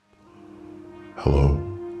Hello.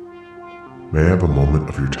 May I have a moment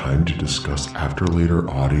of your time to discuss Afterlater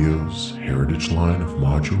Audio's heritage line of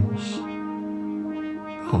modules?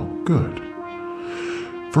 Oh, good.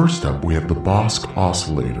 First up, we have the Bosk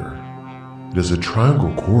Oscillator. It is a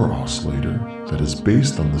triangle core oscillator that is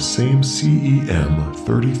based on the same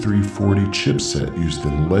CEM3340 chipset used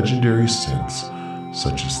in legendary synths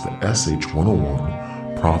such as the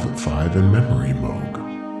SH-101, Prophet 5, and Memory Moog.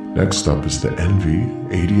 Next up is the Envy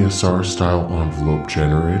ADSR style envelope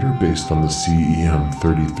generator based on the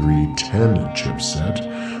CEM3310 chipset,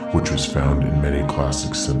 which was found in many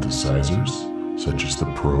classic synthesizers such as the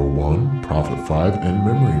Pro 1, Prophet 5, and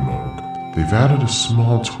Memory Moog. They've added a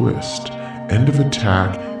small twist: end of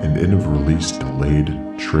attack and end of release delayed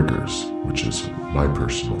triggers, which is my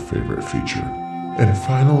personal favorite feature. And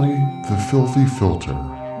finally, the Filthy Filter,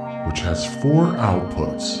 which has 4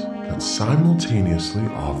 outputs that simultaneously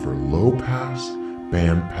offer low pass,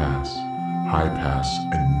 band pass, high pass,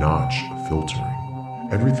 and notch filtering.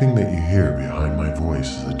 Everything that you hear behind my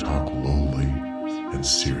voice as I talk lowly and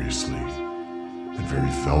seriously and very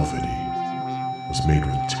velvety was made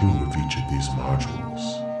with 2 of each of these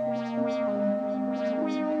modules.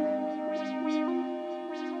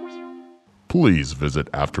 Please visit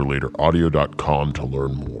afterlateraudio.com to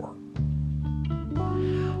learn more.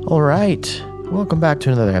 All right. Welcome back to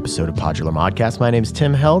another episode of Podular Modcast. My name is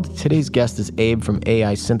Tim Held. Today's guest is Abe from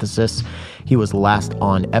AI Synthesis. He was last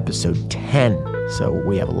on episode 10, so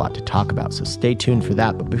we have a lot to talk about, so stay tuned for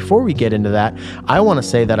that. But before we get into that, I want to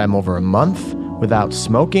say that I'm over a month without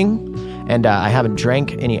smoking, and I haven't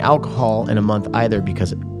drank any alcohol in a month either,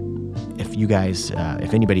 because if you guys,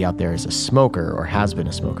 if anybody out there is a smoker or has been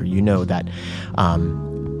a smoker, you know that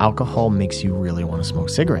alcohol makes you really want to smoke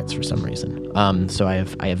cigarettes for some reason. So I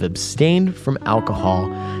have abstained from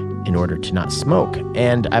alcohol in order to not smoke.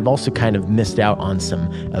 And I've also kind of missed out on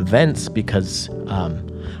some events because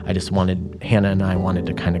Hannah and I wanted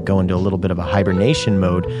to kind of go into a little bit of a hibernation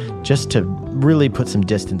mode just to really put some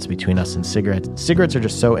distance between us and cigarettes. Cigarettes are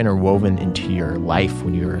just so interwoven into your life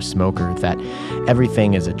when you're a smoker that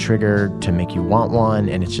everything is a trigger to make you want one.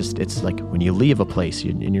 And it's like when you leave a place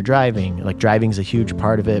and you're driving, like driving's a huge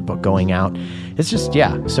part of it, but going out, it's just,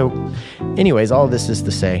 yeah. So anyways, all of this is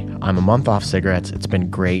to say I'm a month off cigarettes. It's been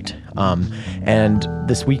great. And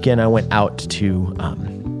this weekend I went out to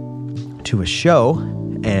a show,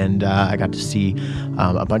 and I got to see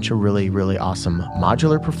a bunch of really, really awesome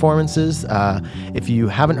modular performances. If you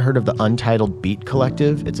haven't heard of the Untitled Beat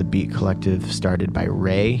Collective, it's a beat collective started by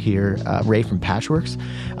Ray here, Ray from Patchworks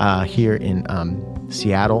here in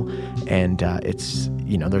Seattle. And it's,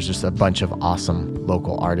 there's just a bunch of awesome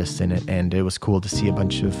local artists in it. And it was cool to see a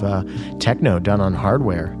bunch of techno done on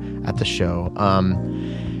hardware at the show.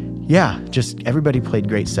 Yeah, just everybody played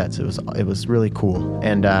great sets. It was really cool.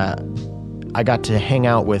 And I got to hang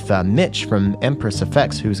out with Mitch from Empress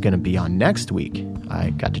Effects, who's going to be on next week. I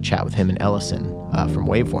got to chat with him and Ellison from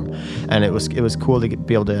Waveform, and it was cool to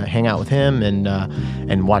be able to hang out with him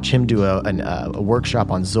and watch him do a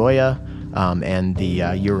workshop on Zoya and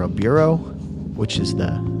the Euro Bureau, which is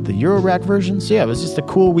the Eurorack version. So yeah, it was just a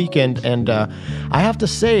cool weekend, and I have to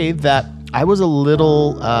say that I was a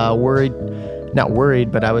little not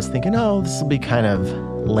worried, but I was thinking, oh, this will be kind of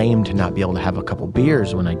lame to not be able to have a couple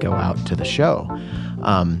beers when I go out to the show.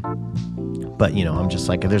 But, I'm just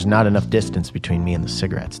like, there's not enough distance between me and the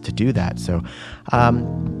cigarettes to do that. So,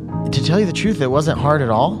 to tell you the truth, it wasn't hard at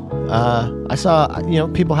all. I saw,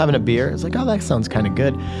 people having a beer. It's like, oh, that sounds kind of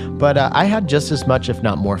good. But I had just as much, if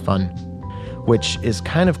not more fun, which is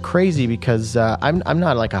kind of crazy because I'm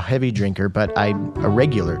not like a heavy drinker, but I'm a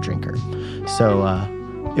regular drinker. So,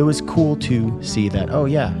 it was cool to see that, oh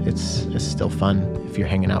yeah, it's still fun if you're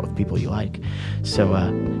hanging out with people you like. So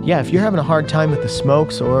yeah, if you're having a hard time with the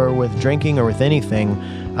smokes or with drinking or with anything,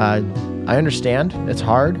 I understand it's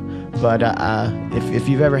hard, but if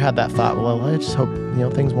you've ever had that thought, well, I just hope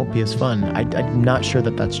things won't be as fun. I'm not sure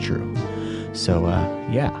that that's true. So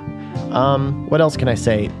yeah. What else can I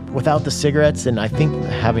say? Without the cigarettes, and I think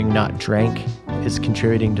having not drank is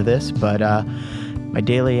contributing to this, but my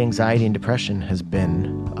daily anxiety and depression has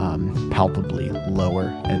been palpably lower,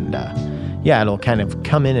 and yeah, it'll kind of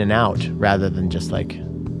come in and out rather than just like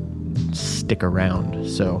stick around.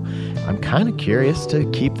 So I'm kind of curious to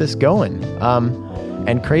keep this going.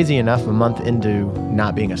 And crazy enough, a month into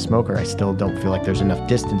not being a smoker, I still don't feel like there's enough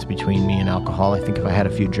distance between me and alcohol. I think if I had a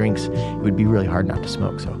few drinks, it would be really hard not to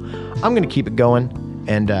smoke. So I'm going to keep it going.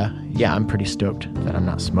 And yeah, I'm pretty stoked that I'm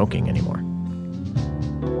not smoking anymore.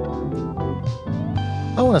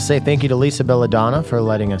 I want to say thank you to Lisa Belladonna for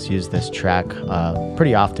letting us use this track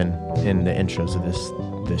pretty often in the intros of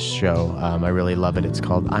this show. I really love it. It's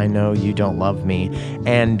called I Know You Don't Love Me.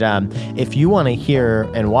 And if you want to hear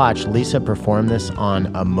and watch Lisa perform this on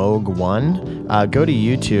a Moog 1, go to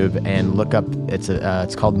YouTube and look up, it's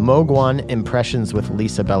called Moog 1 Impressions with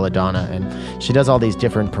Lisa Belladonna. And she does all these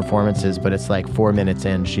different performances, but it's like 4 minutes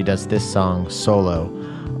in, she does this song solo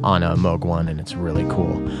on a Moog 1, and it's really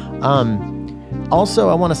cool. Also,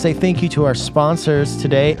 I want to say thank you to our sponsors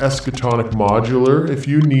today. Escatonic Modular. If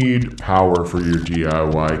you need power for your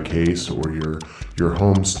DIY case or your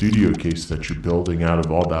home studio case that you're building out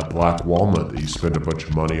of all that black walnut that you spend a bunch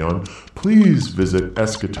of money on, please visit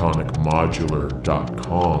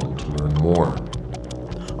escatonicmodular.com to learn more.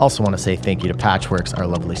 Also want to say thank you to Patchworks, our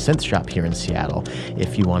lovely synth shop here in Seattle.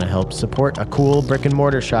 If you want to help support a cool brick and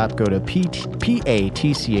mortar shop, go to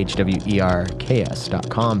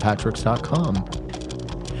patchwerks.com, patchworks.com.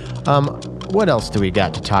 What else do we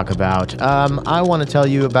got to talk about? I want to tell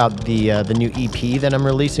you about the new EP that I'm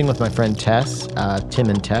releasing with my friend Tess, Tim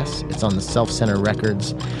and Tess. It's on the Self Center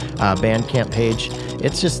Records Bandcamp page.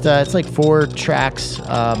 It's just, it's like 4 tracks.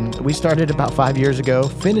 We started about 5 years ago,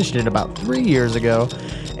 finished it about 3 years ago,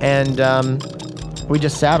 and we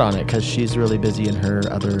just sat on it because she's really busy in her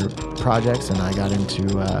other projects, and I got into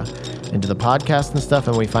the podcast and stuff,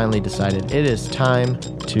 and we finally decided it is time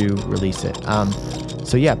to release it.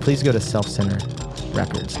 So yeah, please go to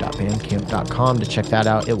selfcenterrecords.bandcamp.com to check that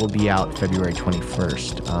out. It will be out February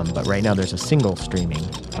 21st, but right now there's a single streaming.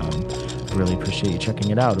 I really appreciate you checking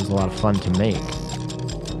it out. It was a lot of fun to make.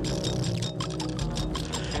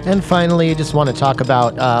 And finally, I just want to talk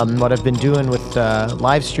about what I've been doing with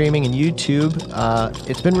live streaming and YouTube.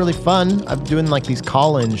 It's been really fun. I'm doing like these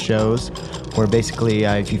call-in shows where basically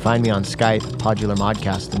if you find me on Skype, Podular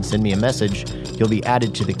Modcast, and send me a message, you'll be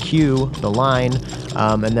added to the queue, the line,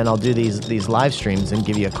 and then I'll do these live streams and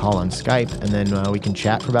give you a call on Skype, and then we can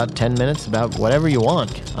chat for about 10 minutes about whatever you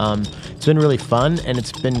want. It's been really fun, and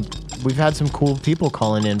we've had some cool people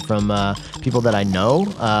calling in from people that I know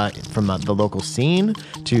from the local scene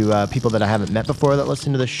to people that I haven't met before that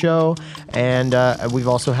listen to the show, and we've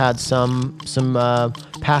also had some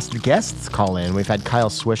past guests call in. We've had Kyle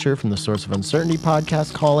Swisher from the Source of Uncertainty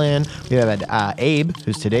podcast call in. We have had Abe,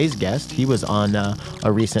 who's today's guest. He was on a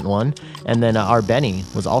recent one, and then our Benny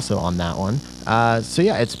was also on that one. So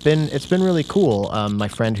yeah, it's been really cool. My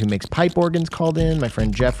friend who makes pipe organs called in. My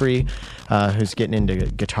friend Jeffrey, who's getting into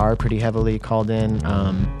guitar pretty heavily, called in.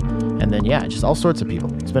 And then yeah, just all sorts of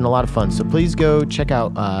people. It's been a lot of fun. So please go check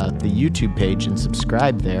out the YouTube page and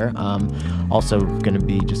subscribe there. Also going to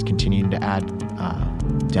be just continuing to add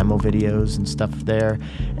demo videos and stuff there.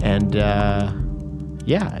 And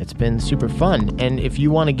yeah, it's been super fun. And if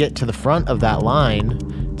you want to get to the front of that line,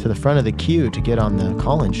 to the front of the queue to get on the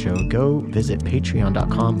call-in show, go visit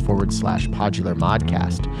patreon.com/Podular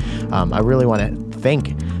Modcast. I really want to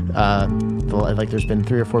thank, there's been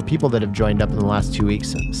 3 or 4 people that have joined up in the last 2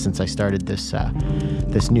 weeks since I started this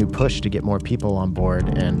new push to get more people on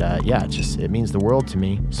board. And yeah, it means the world to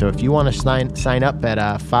me. So if you want to sign up at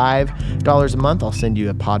 $5 a month, I'll send you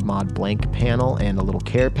a PodMod blank panel and a little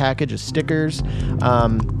care package of stickers.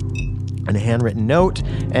 And a handwritten note.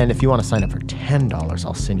 And if you want to sign up for $10,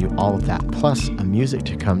 I'll send you all of that, plus a music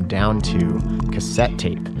to come down to cassette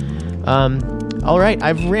tape. All right,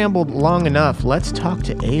 I've rambled long enough. Let's talk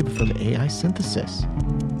to Abe from AI Synthesis.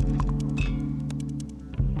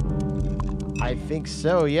 I think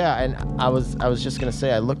so, yeah. And I was just going to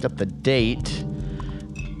say, I looked up the date,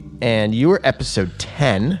 and you were episode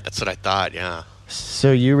 10. That's what I thought, yeah.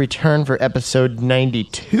 So you returned for episode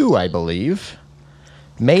 92, I believe.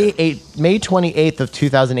 May 28th of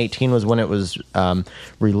 2018 was when it was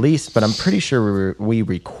released, but I'm pretty sure we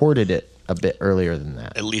recorded it a bit earlier than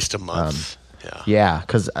that. At least a month. Yeah,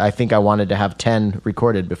 because I think I wanted to have 10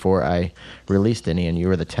 recorded before I released any, and you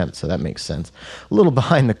were the 10th, so that makes sense. A little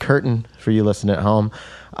behind the curtain for you listening at home.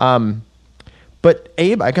 But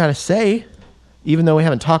Abe, I gotta say, even though we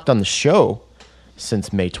haven't talked on the show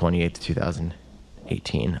since May 28th,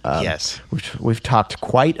 2018, yes, we've talked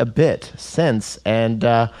quite a bit since, and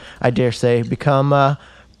I dare say become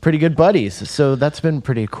pretty good buddies. So that's been a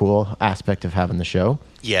pretty cool aspect of having the show.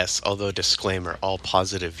 Yes, although disclaimer, all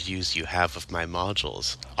positive views you have of my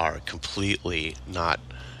modules are completely not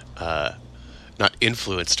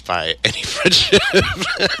influenced by any friendship.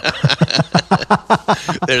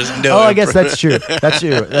 There's no. Oh, I guess that's true.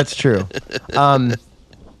 That's true.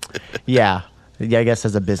 Yeah, I guess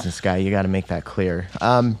as a business guy, you got to make that clear.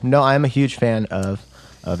 No, I'm a huge fan of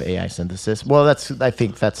AI Synthesis. Well, I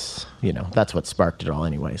think that's what sparked it all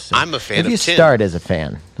anyway. So I'm a fan of Tim. If you start as a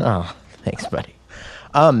fan. Oh, thanks, buddy.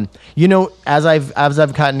 As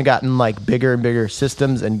I've gotten like bigger and bigger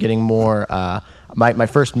systems and getting more my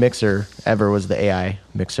first mixer ever was the AI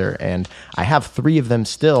mixer, and I have 3 of them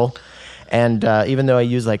still. And even though I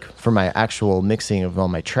use like for my actual mixing of all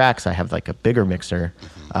my tracks, I have like a bigger mixer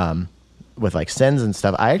with like sends and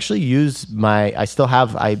stuff. I actually use I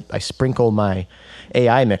sprinkle my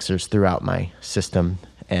AI mixers throughout my system,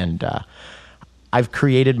 and I've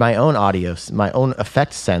created my own my own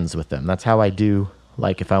effect sends with them. That's how I do,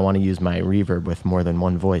 like if I want to use my reverb with more than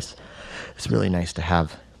one voice. It's really nice to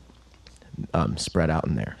have spread out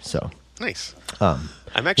in there. So nice. I'm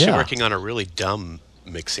actually working on a really dumb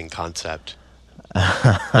mixing concept,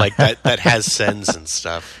 like that has sends and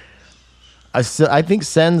stuff. I think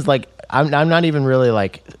sends, like I'm not even really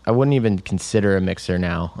like, I wouldn't even consider a mixer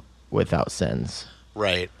now without sends.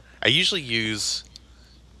 Right. I usually use,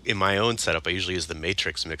 in my own setup, I usually use the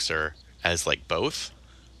Matrix mixer as like both,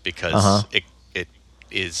 because it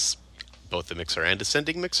is both a mixer and a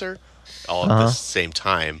sending mixer all at the same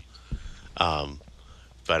time.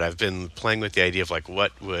 But I've been playing with the idea of like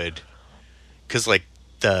because like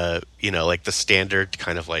the standard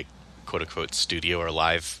kind of like quote unquote studio or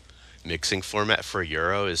live mixing format for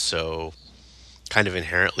Euro is so kind of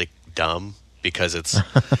inherently dumb, because it's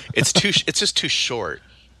just too short.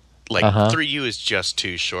 Like 3U is just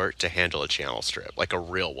too short to handle a channel strip, like a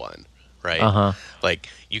real one, right? Like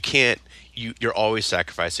you're always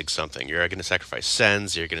sacrificing something. You're going to sacrifice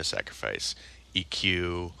sends, you're going to sacrifice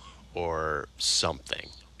EQ or something,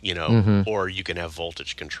 or you can have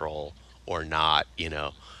voltage control or not,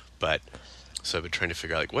 but so I've been trying to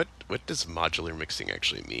figure out like what does modular mixing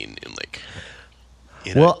actually mean in like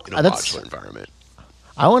in a modular environment.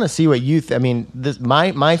 I want to see what I mean,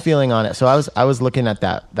 my feeling on it. So I was looking at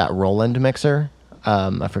that Roland mixer.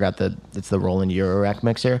 I forgot it's the Roland Eurorack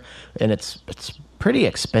mixer, and it's pretty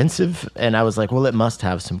expensive. And I was like, well, it must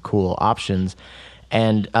have some cool options.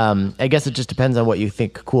 And I guess it just depends on what you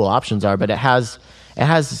think cool options are. But it has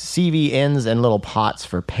CV ins and little pots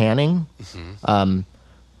for panning.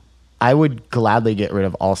 I would gladly get rid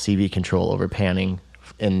of all CV control over panning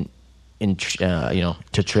to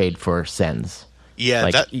trade for sends.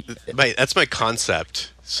 Yeah, that's my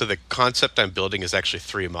concept. So the concept I'm building is actually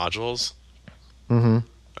 3 modules.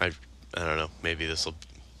 I don't know. Maybe this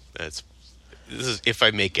is if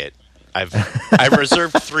I make it. I've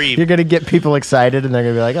reserved 3. You're gonna get people excited, and they're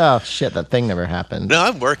gonna be like, "Oh shit, that thing never happened." No,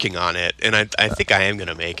 I'm working on it, and I think I am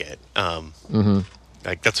gonna make it.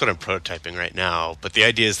 Like that's what I'm prototyping right now. But the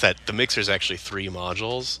idea is that the mixer is actually 3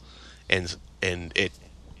 modules, and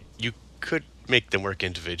you could make them work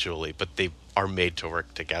individually, but they are made to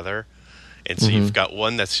work together. And so you've got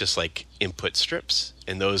one that's just like input strips,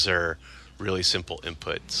 and those are really simple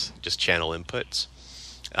inputs, just channel inputs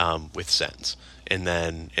with sends, and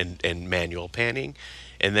then and manual panning.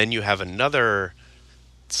 And then you have another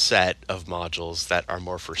set of modules that are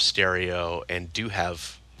more for stereo and do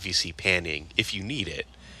have VC panning if you need it.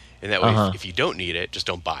 And that way, if you don't need it, just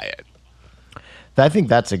don't buy it. I think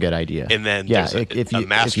that's a good idea. And then there's a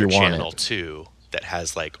master channel too that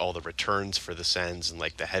has like all the returns for the sends and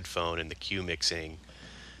like the headphone and the Q mixing.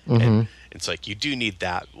 And it's like you do need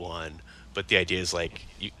that one, but the idea is like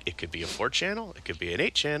it could be a 4-channel, it could be an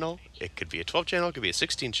 8-channel, it could be a 12-channel, it could be a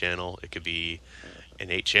 16-channel, it could be an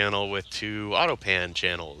 8-channel with 2 auto pan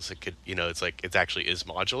channels. It could, it's like it actually is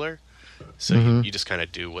modular. So you just kind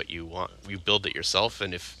of do what you want. You build it yourself,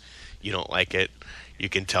 and if you don't like it, you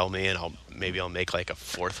can tell me, and I'll make like a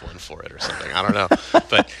 4th one for it or something. I don't know,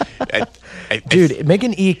 but dude, make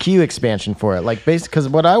an EQ expansion for it, like because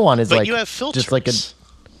what I want is but like you have filters. Just like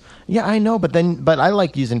yeah, I know, but I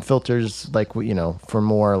like using filters like for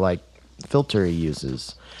more like filtery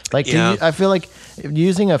uses. Like I feel like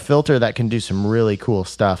using a filter that can do some really cool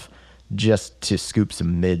stuff just to scoop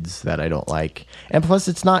some mids that I don't like. And plus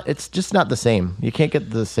it's just not the same. You can't get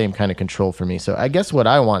the same kind of control for me. So I guess what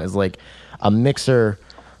I want is like a mixer,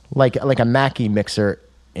 like a Mackie mixer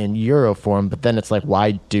in Euro form, but then it's like,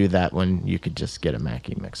 why do that when you could just get a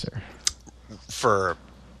Mackie mixer? For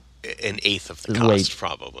an eighth of the cost,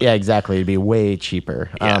 probably. Yeah, exactly. It'd be way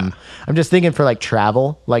cheaper. Yeah. I'm just thinking for like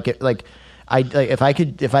travel, if I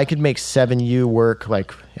could make 7U work,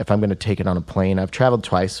 like if I'm going to take it on a plane. I've traveled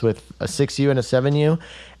twice with a 6U and a 7U,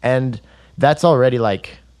 and that's already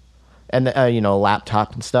like, and a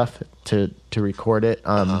laptop and stuff to record it.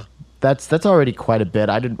 That's already quite a bit.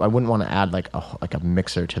 I wouldn't want to add like a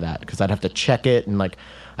mixer to that, because I'd have to check it and like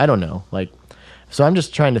I don't know, like. So I'm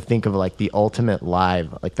just trying to think of like the ultimate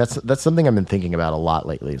live. Like that's something I've been thinking about a lot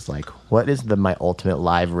lately. Is like, what is my ultimate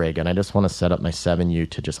live rig? And I just want to set up my 7U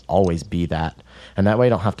to just always be that. And that way I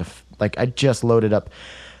don't have to I just loaded up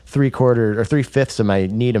 3/4 or 3/5 of my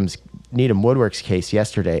Needham's Needham Woodworks case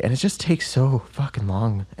yesterday, and it just takes so fucking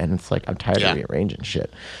long, and it's like I'm tired of rearranging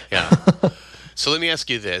shit. Yeah. So let me ask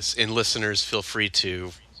you this, and listeners, feel free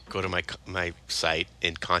to go to my site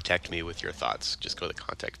and contact me with your thoughts. Just go to the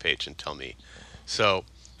contact page and tell me. So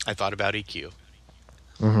I thought about EQ.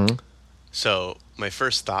 Mm-hmm. So my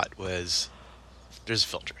first thought was, there's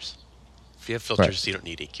filters. If you have filters, you don't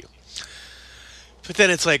need EQ. But then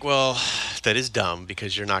it's like, well, that is dumb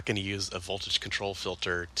because you're not going to use a voltage control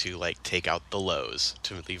filter to like take out the lows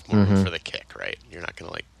to leave more room for the kick, right? You're not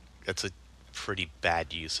going to that's a pretty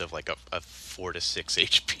bad use of like a 4 to 6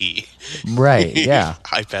 HP right, yeah,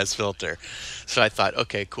 high pass filter. So I thought,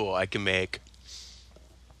 okay, cool, I can make.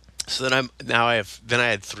 So then I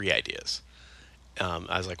had 3 ideas.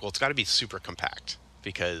 I was like, well, it's got to be super compact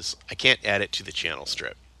because I can't add it to the channel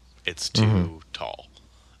strip. It's too tall.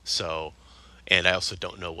 So, and I also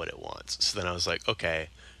don't know what it wants. So then I was like, okay,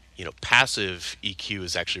 passive EQ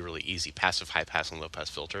is actually really easy. Passive high pass and low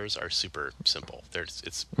pass filters are super simple.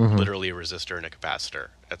 It's literally a resistor and a capacitor.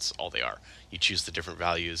 That's all they are. You choose the different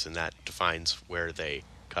values and that defines where they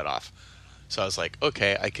cut off. So I was like,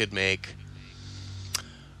 okay, I could make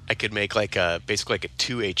like basically like a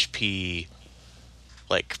 2 HP,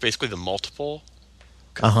 like basically the multiple.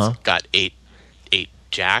 It's got eight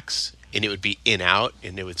jacks, and it would be in out,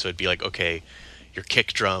 and so it'd be like, okay, your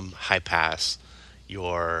kick drum high pass,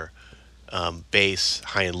 your bass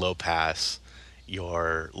high and low pass,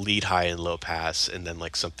 your lead high and low pass, and then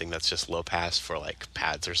like something that's just low pass for like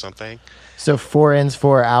pads or something. So 4 ins,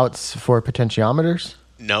 4 outs for potentiometers?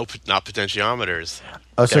 No, not potentiometers.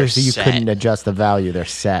 Oh, so you couldn't adjust the value. They're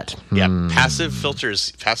set. Yeah, passive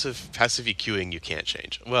filters, passive EQing you can't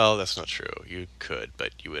change. Well, that's not true. You could,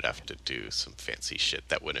 but you would have to do some fancy shit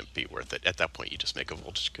that wouldn't be worth it. At that point, you just make a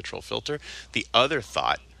voltage control filter. The other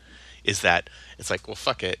thought is that it's like, well,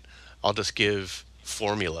 fuck it. I'll just give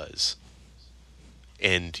formulas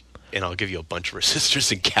and I'll give you a bunch of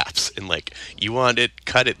resistors and caps, and like, you want it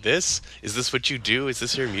cut at this? Is this what you do? Is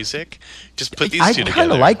this your music? Just put these two together. I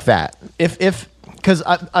kind of like that.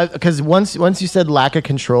 Because once you said lack of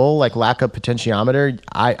control, like lack of potentiometer,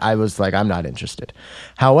 I was like, I'm not interested.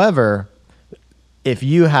 However, if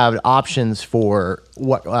you have options for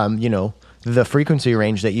what the frequency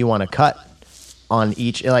range that you want to cut on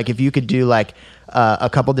each, like if you could do like a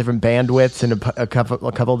couple different bandwidths and a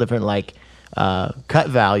couple different like cut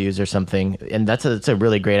values or something, and that's a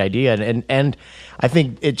really great idea, and I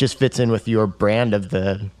think it just fits in with your brand of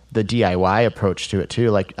the DIY approach to it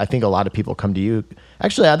too. Like I think a lot of people come to you.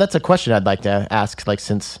 Actually, that's a question I'd like to ask. Like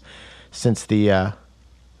since the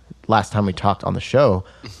last time we talked on the show,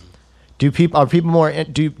 do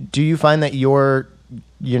you find that your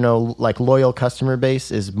like loyal customer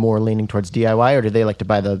base is more leaning towards DIY, or do they like to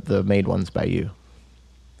buy the made ones by you?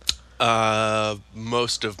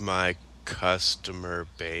 Most of my customer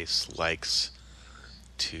base likes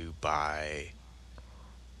to buy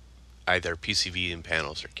either PCB and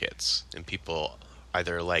panels or kits, and people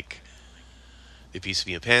either like the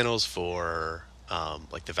PCB and panels for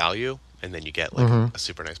like the value, and then you get like a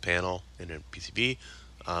super nice panel and a PCB,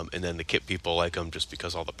 and then the kit people like them just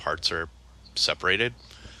because all the parts are separated.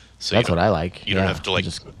 So that's what I like. You don't have to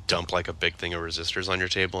just dump like a big thing of resistors on your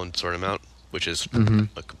table and sort them out, which is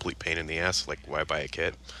a complete pain in the ass. Like, why buy a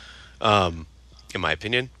kit? In my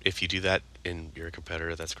opinion, if you do that and you're a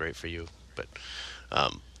competitor, that's great for you. But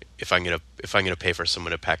if I'm gonna pay for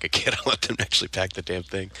someone to pack a kit, I'll let them actually pack the damn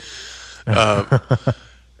thing.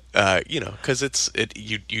 Because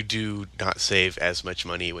you do not save as much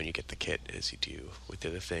money when you get the kit as you do with the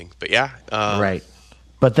other thing. But yeah, right.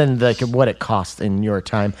 But then like what it costs in your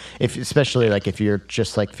time, especially like if you're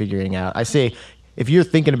just like figuring out. I say, if you're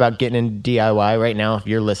thinking about getting into DIY right now, if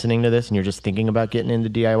you're listening to this and you're just thinking about getting into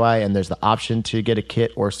DIY and there's the option to get a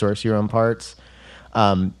kit or source your own parts,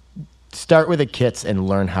 start with the kits and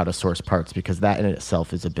learn how to source parts, because that in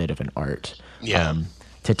itself is a bit of an art. Yeah.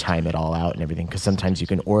 To time it all out and everything, because sometimes you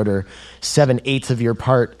can order 7/8 of your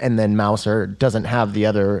part and then Mouser doesn't have the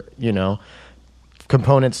other,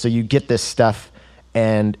 components, so you get this stuff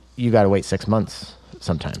and you got to wait 6 months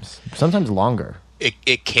sometimes longer.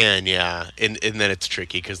 It can, yeah, and then it's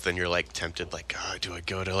tricky because then you're like tempted, like, oh, do I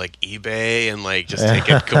go to like eBay and like just take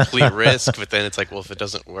a complete risk? But then it's like, well, if it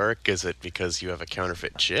doesn't work, is it because you have a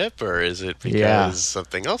counterfeit chip, or is it because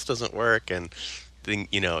something else doesn't work? And then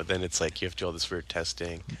it's like you have to do all this weird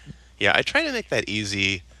testing. Yeah, I try to make that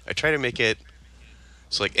easy. I try to make it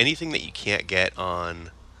so like anything that you can't get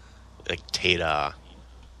on like Tata,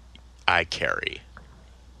 I carry.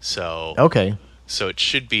 So okay. So it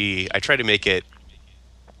should be. I try to make it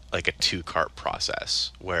like a 2-cart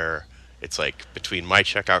process where it's like between my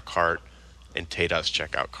checkout cart and TADOS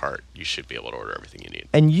checkout cart, you should be able to order everything you need.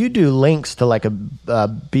 And you do links to like a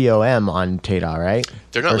BOM on TADA, right?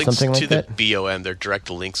 They're not or links something to like the that? BOM. They're direct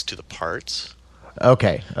links to the parts.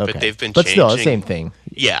 Okay. But they've been But still, the changing- same thing.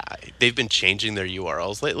 Yeah, they've been changing their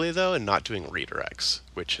URLs lately, though, and not doing redirects,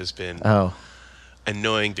 which has been Oh,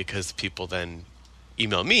 annoying because people then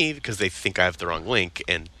email me because they think I have the wrong link,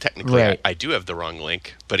 and technically Right. I do have the wrong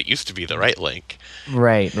link, but it used to be the right link.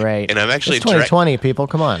 right. And I'm actually it's 2020, people.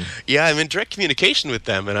 Come on. Yeah, I'm in direct communication with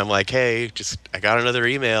them, and I'm like, hey, I got another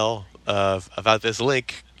email about this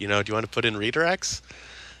link. Do you want to put in redirects?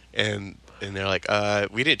 And they're like,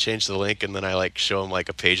 we didn't change the link. And then I like show them like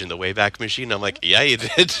a page in the Wayback Machine. I'm like, yeah, you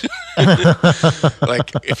did.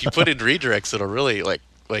 Like, if you put in redirects, it'll really like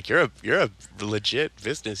you're a legit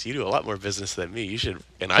business. You do a lot more business than me. You should,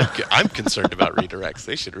 and I'm concerned about redirects.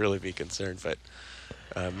 They should really be concerned. But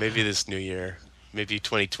maybe this new year, maybe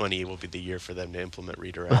 2020 will be the year for them to implement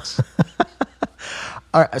redirects.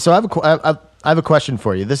 All right, so I have a question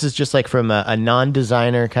for you. This is just like from a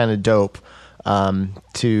non-designer kind of dope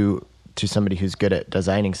to somebody who's good at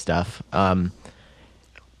designing stuff. Well,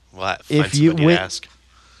 find If you somebody to ask.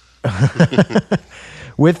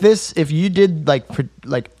 With this, if you did like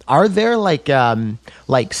are there like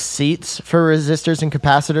seats for resistors and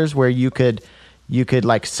capacitors where you could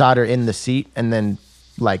like solder in the seat and then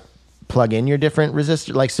like plug in your different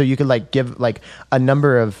resistor, like so you could like give like a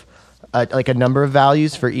number of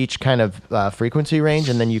values for each kind of frequency range,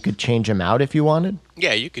 and then you could change them out if you wanted.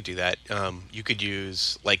 Yeah, you could do that. You could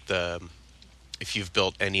use like if you've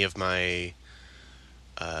built any of my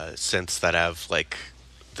synths that have like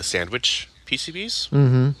the sandwich PCBs,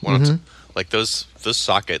 like those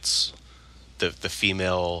sockets, the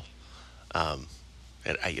female.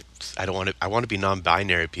 And I don't want to. I want to be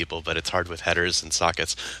non-binary people, but it's hard with headers and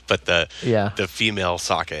sockets. But the female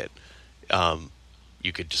socket,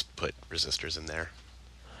 you could just put resistors in there.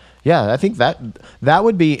 Yeah, I think that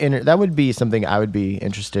would be something I would be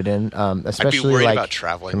interested in. Especially I'd be worried like, about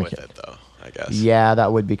traveling with it, though, I guess. Yeah,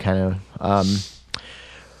 that would be kind of.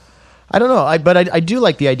 I don't know, but I do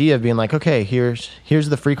like the idea of being like, okay, here's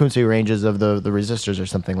the frequency ranges of the resistors or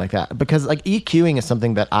something like that. Because like EQing is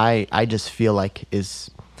something that I just feel like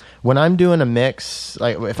is when I'm doing a mix,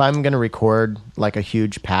 like if I'm gonna record like a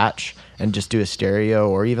huge patch and just do a stereo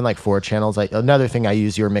or even like 4 channels. Like another thing I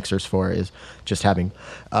use your mixers for is just having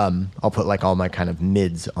I'll put like all my kind of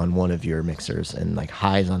mids on one of your mixers and like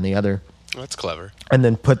highs on the other. Oh, that's clever. And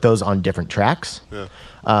then put those on different tracks. Yeah.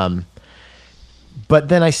 But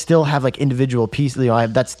then I still have like individual pieces.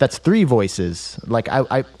 That's 3 voices. Like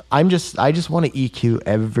I just want to EQ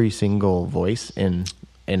every single voice in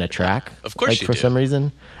a track. Of course, like, you for do. some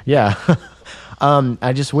reason. Yeah.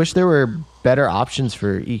 I just wish there were better options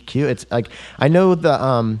for EQ. It's like I know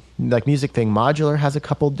the like Music Thing Modular has a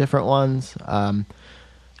couple different ones. I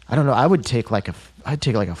don't know. I'd take like a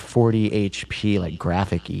 40 HP like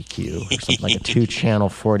graphic EQ or something like a 2-channel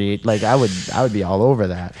 48. Like I would be all over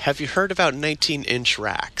that. Have you heard about 19-inch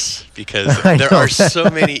racks? Because I there know. are so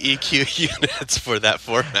many EQ units for that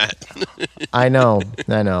format. I know.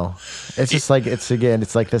 It's just like it's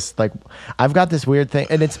like this. Like I've got this weird thing,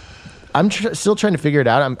 and I'm still trying to figure it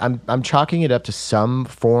out. I'm chalking it up to some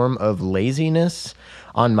form of laziness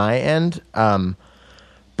on my end.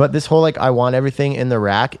 But this whole like I want everything in the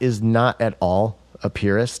rack is not at all a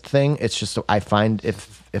purist thing. It's just I find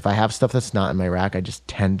if I have stuff that's not in my rack, I just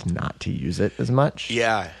tend not to use it as much.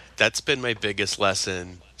 Yeah, that's been my biggest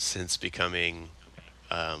lesson since becoming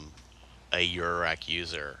a Eurorack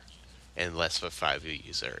user and less of a 5U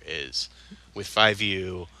user. Is with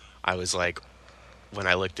 5U, I was like, when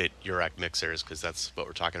I looked at Eurorack mixers, because that's what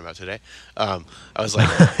we're talking about today, I was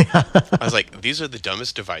like, these are the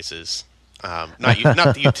dumbest devices. Not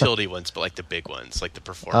the utility ones, but like the big ones, like the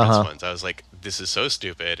performance ones. I was like, this is so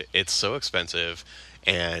stupid. It's so expensive,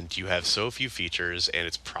 and you have so few features, and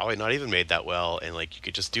it's probably not even made that well. And like you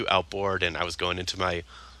could just do outboard. And I was going into my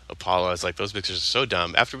Apollo. I was like, those mixers are so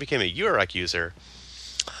dumb. After I became a Eurorack user,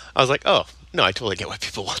 I was like, oh no, I totally get why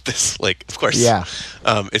people want this. Like, of course, Yeah.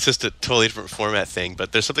 It's just a totally different format thing.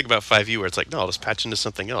 But there's something about 5U where it's like, no, I'll just patch into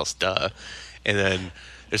something else. Duh. And then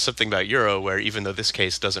there's something about Euro where even though this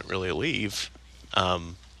case doesn't really leave,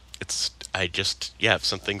 if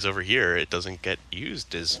something's over here, it doesn't get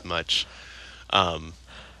used as much. I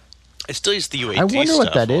still use the UAD I wonder what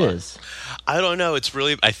stuff that a lot. is. I don't know. It's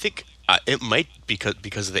really, I think it might be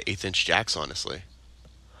because of the 1/8-inch jacks, honestly.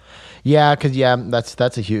 Yeah, because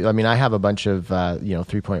that's a huge. I mean, I have a bunch of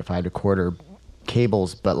 3.5 to quarter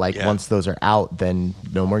cables, but like once those are out, then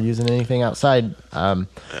no more using anything outside.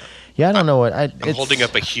 Yeah, I don't know what I'm holding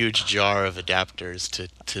up a huge jar of adapters to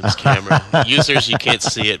Tim's camera. Users, you can't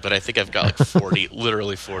see it, but I think I've got like 40,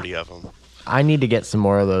 literally 40 of them. I need to get some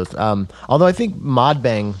more of those. Although I think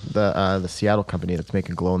Modbang, the Seattle company that's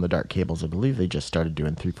making glow in the dark cables, I believe they just started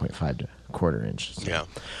doing 3.5 to quarter inch. So.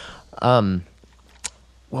 Yeah.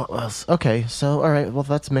 What else? Okay, so all right. Well,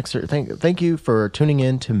 that's Mixer. Thank you for tuning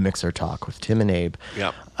in to Mixer Talk with Tim and Abe.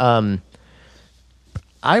 Yeah.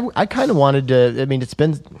 I kind of wanted to. I mean, it's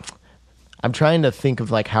been. I'm trying to think of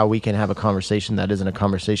like how we can have a conversation that isn't a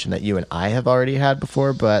conversation that you and I have already had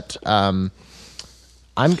before, but I'm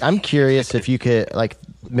curious if you could like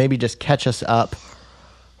maybe just catch us up.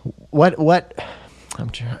 What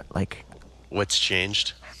like what's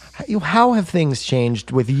changed? How have things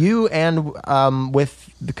changed with you and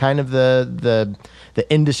with the kind of the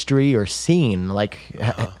industry or scene? Like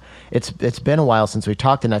it's been a while since we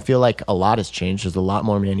talked, and I feel like a lot has changed. There's a lot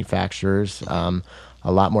more manufacturers,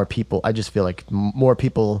 a lot more people. I just feel like more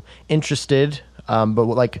people interested. But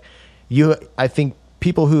like you, I think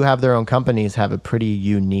people who have their own companies have a pretty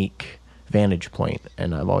unique vantage point,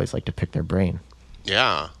 and I've always liked to pick their brain.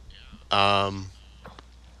 Yeah.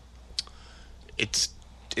 It's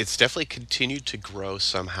definitely continued to grow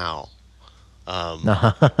somehow.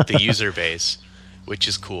 The user base, which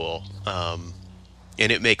is cool.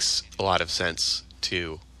 And it makes a lot of sense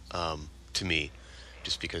to me,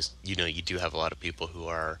 just because, you do have a lot of people who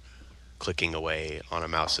are clicking away on a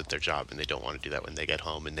mouse at their job, and they don't want to do that when they get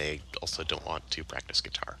home, and they also don't want to practice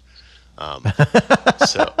guitar.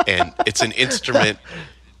 And it's an instrument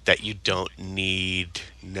that you don't need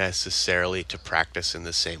necessarily to practice in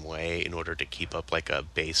the same way in order to keep up like a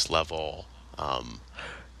base level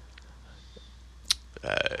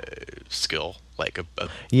skill. Like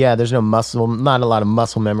there's no muscle, not a lot of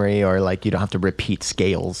muscle memory, or like you don't have to repeat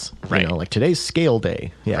scales. Right. Like today's scale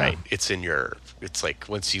day. Yeah. Right. It's like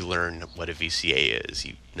once you learn what a VCA is,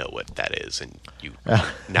 you know what that is, and you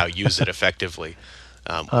now use it effectively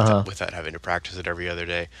without having to practice it every other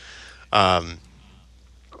day.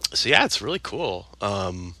 So yeah, it's really cool.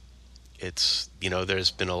 It's, there's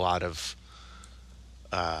been a lot of,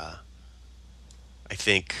 I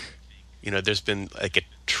think, there's been like a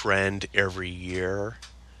trend every year.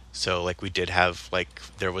 So like we did have, like,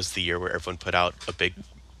 there was the year where everyone put out a big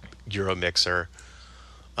Euro mixer.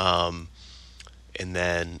 And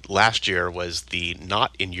then last year was the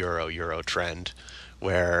not in Euro trend,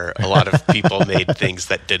 where a lot of people made things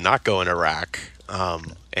that did not go in a rack,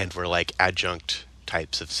 and were like adjunct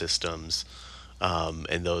types of systems,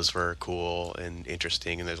 and those were cool and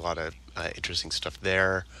interesting, and there's a lot of interesting stuff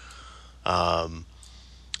there.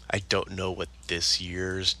 I don't know what this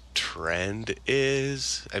year's trend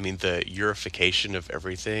is. I mean, the Eurification of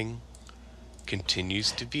everything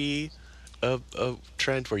continues to be a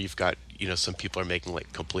trend, where you've got, some people are making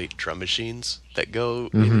like complete drum machines that go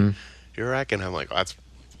in your rack, and I'm like, that's.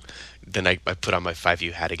 Then I put on my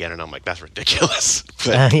 5U hat again, and I'm like, that's ridiculous.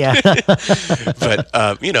 But, but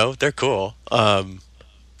they're cool.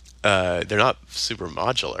 They're not super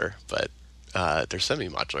modular, but they're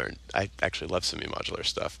semi-modular. And I actually love semi-modular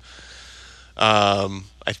stuff. I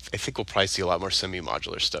think we'll probably see a lot more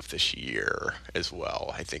semi-modular stuff this year as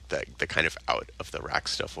well. I think that the kind of out of the rack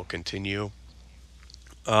stuff will continue.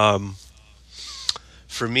 For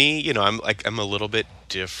me, I'm a little bit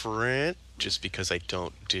different, just because I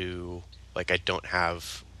don't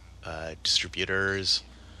have distributors,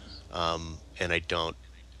 and I don't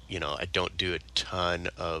do a ton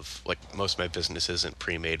of, like, most of my business isn't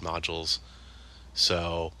pre-made modules,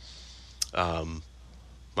 so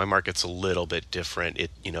my market's a little bit different. It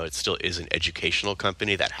still is an educational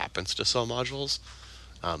company that happens to sell modules,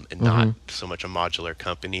 and not so much a modular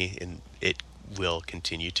company, and it will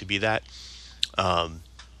continue to be that.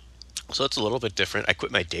 So it's a little bit different. I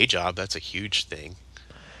quit my day job. That's a huge thing.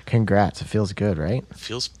 Congrats. It feels good, right? It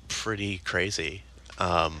feels pretty crazy.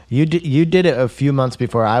 You did it a few months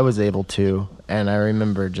before I was able to, and I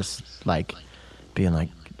remember just like being like,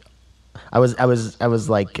 I was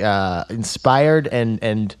like inspired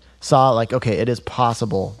and saw like, okay, it is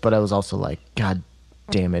possible, but I was also like, God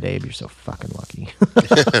damn it, Abe, you're so fucking lucky.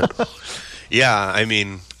 Yeah, I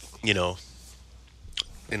mean,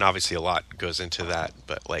 and obviously a lot goes into that,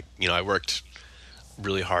 but like, I worked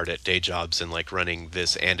really hard at day jobs and like running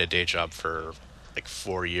this and a day job for like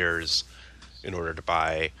 4 years in order to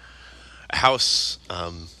buy a house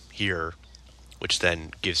here, which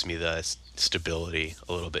then gives me the stability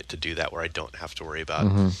a little bit to do that, where I don't have to worry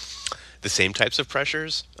about the same types of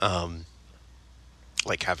pressures,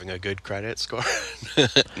 like having a good credit score.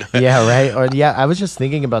 Yeah, right. Or I was just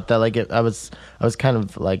thinking about that. Like I was kind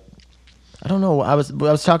of like, I don't know. I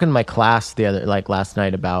was talking to my class last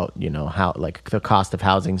night about, how like the cost of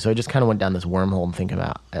housing. So I just kind of went down this wormhole and thinking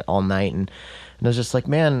about it all night, and I was just like,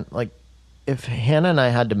 man, like if Hannah and I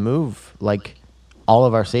had to move, like all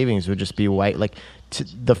of our savings would just be white. Like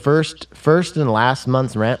the first and last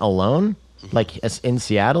month's rent alone, like in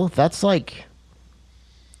Seattle, that's like.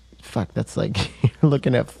 Fuck, that's like you're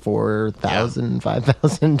looking at $4,000,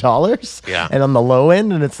 $5,000. Yeah. And on the low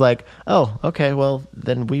end, and it's like, oh, okay, well,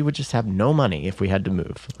 then we would just have no money if we had to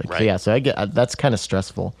move. Like, right. So yeah, so I get that's kind of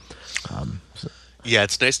stressful. Yeah,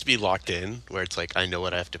 it's nice to be locked in where it's like I know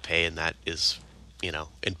what I have to pay, and that is,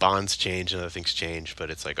 and bonds change and other things change, but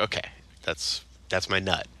it's like, okay, that's my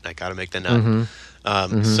nut. I got to make the nut.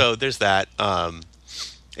 So there's that. And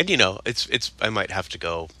it's I might have to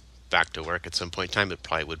go back to work at some point in time. It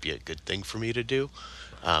probably would be a good thing for me to do.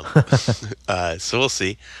 So we'll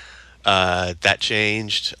see. That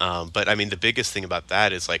changed. But I mean, the biggest thing about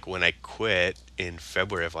that is like when I quit in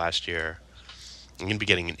February of last year, I'm going to be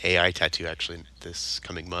getting an AI tattoo actually this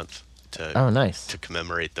coming month nice. to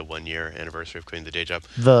commemorate the 1-year anniversary of quitting the day job.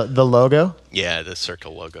 The logo? Yeah, the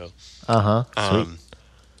circle logo. Sweet.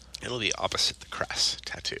 It'll be opposite the crest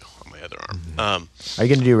tattoo on my other arm. Are you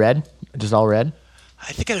going to do red? Just all red?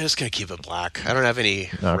 I think I'm just going to keep it black. I don't have any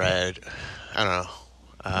red. I don't know.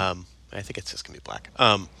 I think it's just going to be black.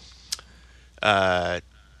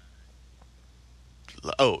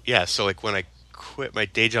 So like when I quit my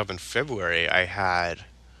day job in February, I had,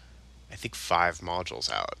 I think 5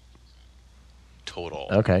 modules out total.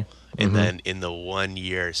 Okay. And then in the 1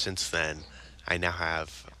 year since then, I now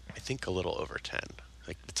have, I think, a little over 10.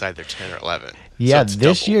 Like it's either 10 or 11. Yeah, so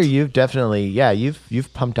this doubled. year you've definitely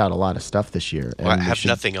you've pumped out a lot of stuff this year. Well, I have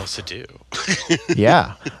nothing else to do.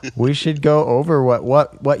 Yeah, we should go over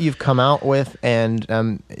what you've come out with, and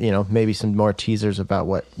maybe some more teasers about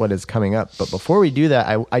what is coming up. But before we do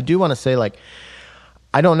that, I do want to say, like,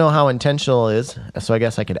 I don't know how intentional it is, so I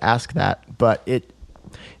guess I could ask that. But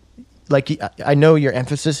I know your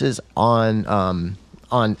emphasis is on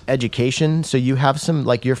education, so you have some,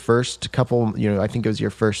 like, your first couple, I think it was your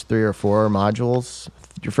first 3 or 4 modules,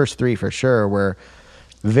 your first 3 for sure, were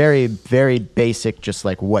very, very basic, just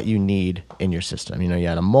like what you need in your system. You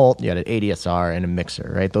had a mult, you had an ADSR, and a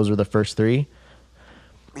mixer, right? Those were the first 3.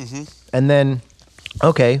 And then,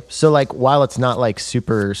 okay, so like while it's not like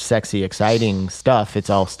super sexy, exciting stuff, it's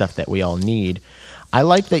all stuff that we all need. I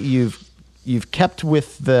like that you've kept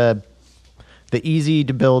with the easy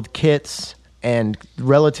to build kits and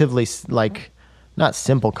relatively, like, not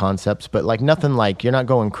simple concepts, but like nothing, like you're not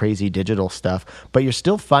going crazy digital stuff, but you're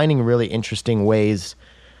still finding really interesting ways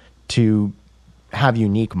to have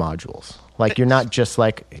unique modules. Like you're not just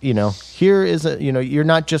like, here is you're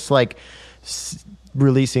not just like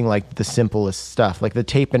releasing like the simplest stuff. Like the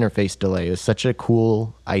tape interface delay is such a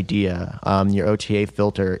cool idea. Your OTA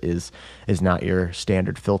filter is not your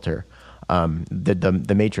standard filter.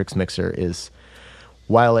 The matrix mixer is,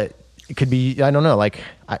 while it could be, I don't know, like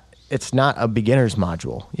it's not a beginner's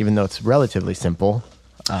module, even though it's relatively simple.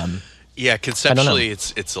 Yeah, conceptually,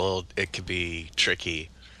 it's a little, it could be tricky,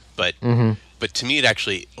 but to me, it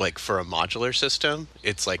actually, like, for a modular system,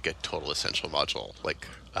 it's like a total essential module. Like,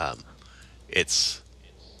 it's,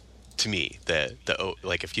 to me,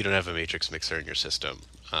 like, if you don't have a matrix mixer in your system,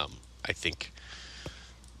 I think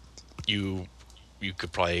you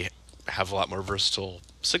could probably have a lot more versatile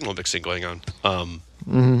signal mixing going on.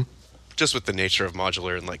 Just with the nature of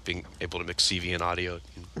modular and like being able to mix CV and audio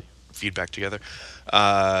and feedback together.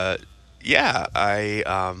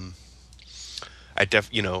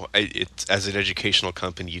 It's, as an educational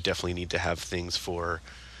company, you definitely need to have things for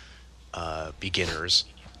beginners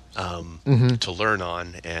to learn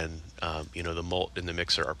on, and the mult and the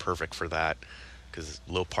mixer are perfect for that because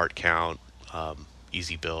low part count,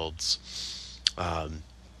 easy builds, and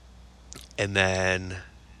then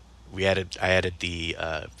I added the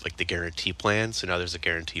the guarantee plan. So now there's a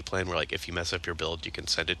guarantee plan where, like, if you mess up your build, you can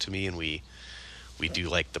send it to me, and we do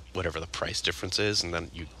like whatever the price difference is, and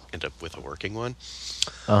then you end up with a working one.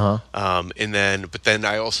 But then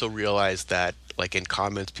I also realized that, like, in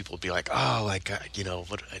comments, people would be like, "Oh, like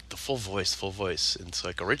what, the full voice," and so,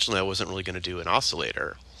 like, originally I wasn't really going to do an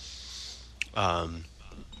oscillator,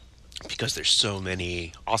 because there's so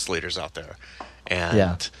many oscillators out there,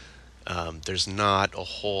 and there's not a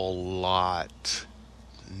whole lot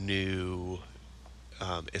new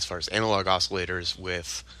as far as analog oscillators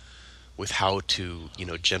with how to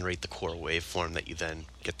generate the core waveform that you then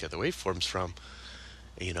get the other waveforms from,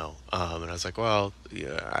 and I was like, well,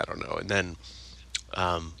 yeah, I don't know. And then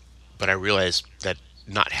but I realized that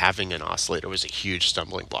not having an oscillator was a huge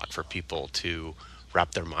stumbling block for people to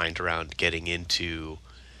wrap their mind around getting into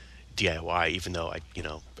DIY, even though I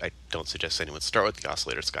don't suggest anyone start with the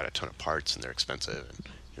oscillator. It's got a ton of parts and they're expensive,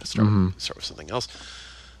 and start with something else.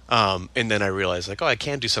 And then I realized like, I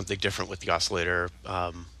can do something different with the oscillator.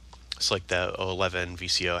 It's like the 011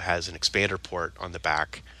 VCO has an expander port on the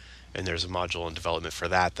back, and there's a module in development for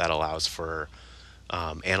that allows for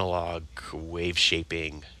analog wave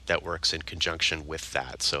shaping that works in conjunction with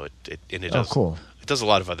that. So it does cool. It does a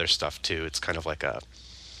lot of other stuff too. It's kind of like a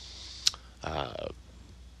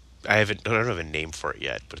I don't have a name for it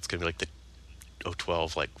yet, but it's gonna be like the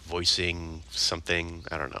 012 like voicing something.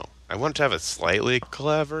 I don't know. I want to have a slightly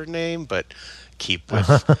clever name, but keep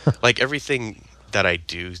with like everything that I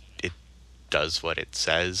do. It does what it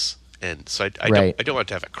says, and so I don't want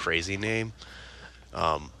to have a crazy name,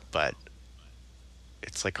 but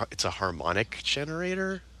it's a harmonic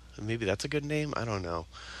generator. Maybe that's a good name. I don't know.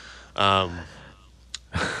 I'm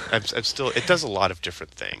still. It does a lot of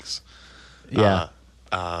different things. Yeah.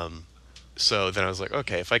 So then I was like,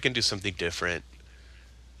 okay, if I can do something different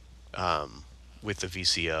with the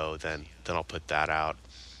VCO, then I'll put that out.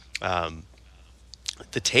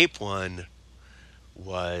 The tape one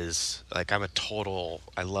was like,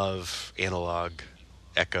 I love analog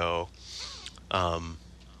echo.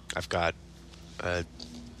 I've got a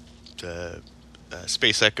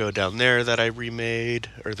Space Echo down there that I remade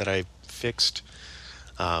or that I fixed.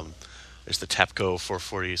 There's the Tapco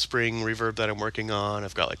 440 Spring reverb that I'm working on.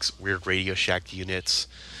 I've got like weird Radio Shack units.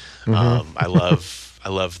 I love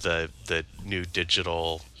the new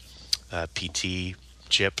digital PT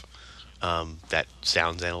chip that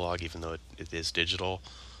sounds analog even though it is digital.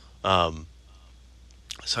 So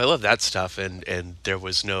I love that stuff, and there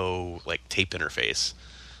was no like tape interface.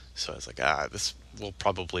 So I was like, this will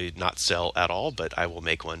probably not sell at all, but I will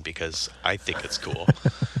make one because I think it's cool.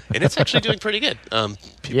 And it's actually doing pretty good.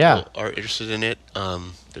 People are interested in it.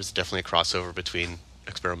 There's definitely a crossover between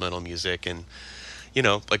experimental music and,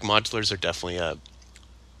 like modulars are definitely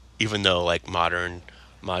even though like modern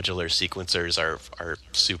modular sequencers are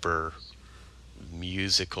super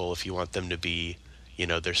musical, if you want them to be,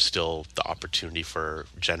 there's still the opportunity for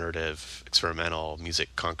generative, experimental, music,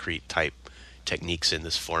 concrete type techniques in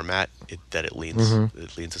this format it leans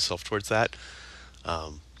itself towards that.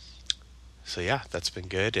 So yeah, that's been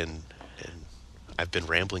good, and I've been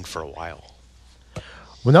rambling for a while.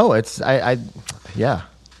 Well, no, it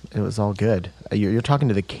was all good. You're talking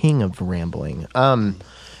to the king of rambling. When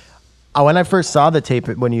I first saw the tape,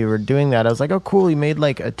 when you were doing that, I was like, oh, cool, you made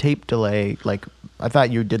like a tape delay. Like, I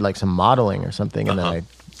thought you did like some modeling or something, and then I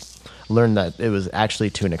learned that it was actually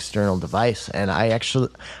to an external device. And I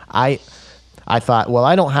thought, well,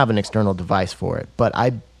 I don't have an external device for it, but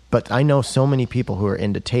I know so many people who are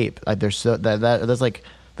into tape. There's like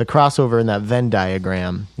the crossover in that Venn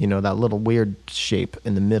diagram, that little weird shape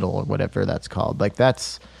in the middle or whatever that's called. Like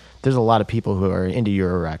there's a lot of people who are into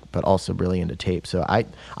Eurorack, but also really into tape. So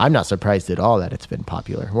I'm not surprised at all that it's been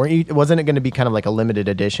popular. Wasn't it going to be kind of like a limited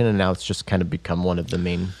edition, and now it's just kind of become one of the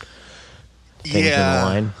main things in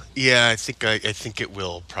line? Yeah, I think it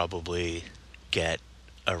will probably get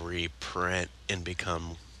a reprint and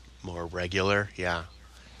become more regular. Yeah,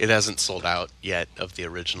 it hasn't sold out yet of the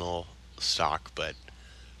original stock, but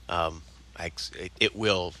it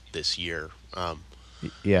will this year.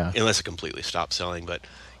 Unless it completely stops selling, but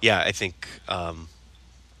yeah, I think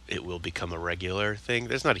it will become a regular thing.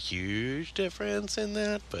 There's not a huge difference in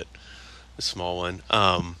that, but a small one.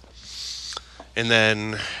 And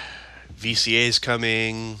then VCA's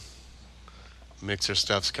coming, mixer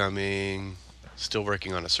stuff's coming. Still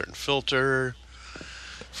working on a certain filter.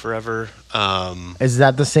 Forever. Is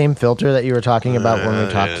that the same filter that you were talking about when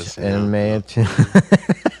we talked in May?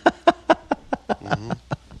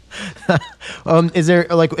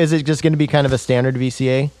 Is it just going to be kind of a standard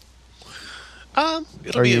VCA? Or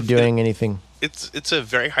are you doing anything? It's a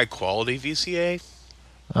very high quality VCA.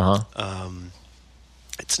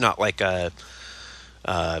 It's not like a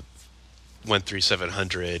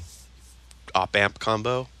 13700 op amp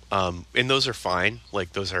combo. And those are fine.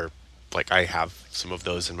 Like those are like, I have some of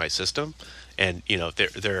those in my system, and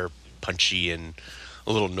they're punchy and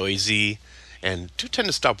a little noisy, and do tend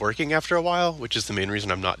to stop working after a while, which is the main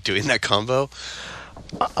reason I'm not doing that combo.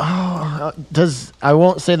 I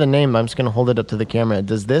won't say the name. I'm just going to hold it up to the camera.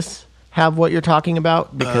 Does this have what you're talking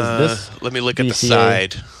about? Because this. Let me look at the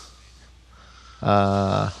side.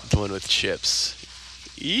 The one with chips.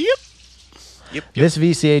 Yep. This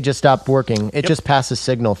VCA just stopped working. It just passes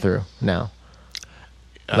signal through now.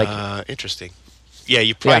 Interesting. Yeah,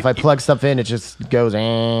 you probably. Yeah, if I plug stuff in, it just goes.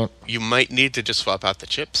 You might need to just swap out the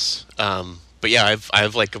chips. But yeah, I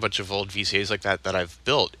have like a bunch of old VCAs like that I've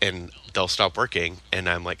built, and they'll stop working, and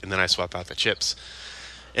I'm like, and then I swap out the chips,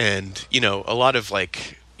 And, you know, a lot of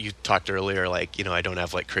like you talked earlier, like, you know, I don't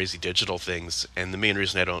have like crazy digital things. And the main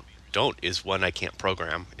reason I don't is one, I can't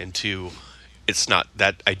program. And two, it's not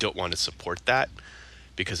that I don't want to support that,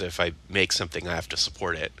 because if I make something, I have to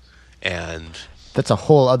support it. And That's a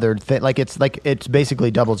whole other thing. Like it's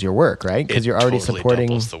basically doubles your work, right? Because it you're already totally supporting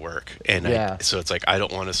doubles the work. And Yeah. so it's like, I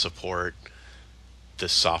don't want to support the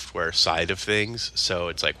software side of things. So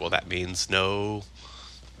it's like, well, that means none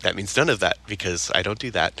of that, because I don't do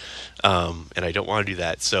that, and I don't want to do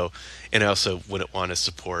that. So, and I also wouldn't want to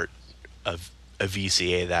support a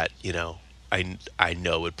VCA that, you know, I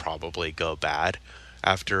know would probably go bad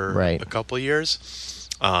after Right. a couple of years.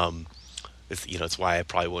 It's why I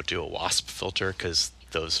probably won't do a WASP filter, because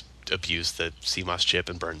those abuse the CMOS chip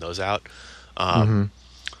and burn those out. And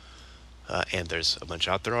there's a bunch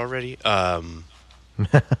out there already.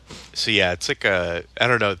 So yeah, it's like I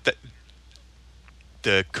don't know.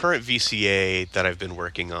 The current VCA that I've been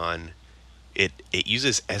working on, it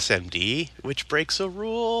uses SMD, which breaks a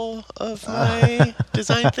rule of my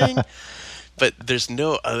design thing. But there's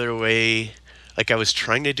no other way. Like, I was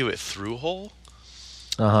trying to do it through hole,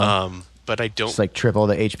 but I don't. It's like triple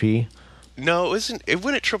the HP. No, it wasn't. It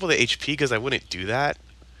wouldn't triple the HP, because I wouldn't do that.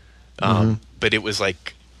 But it was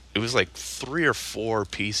like 3 or 4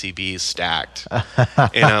 PCBs stacked,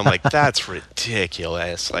 and I'm like, that's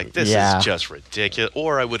ridiculous. Like, this is just ridiculous.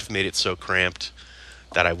 Or I would have made it so cramped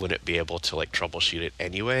that I wouldn't be able to like troubleshoot it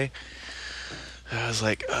anyway. I was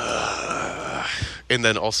like, ugh. And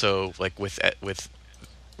then also like with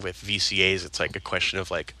VCAs, it's like a question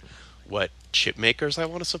of like what chip makers I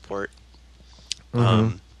want to support,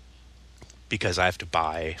 because I have to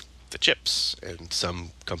buy the chips, and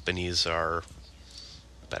some companies are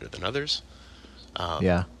better than others.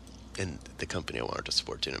 Yeah. And the company I wanted to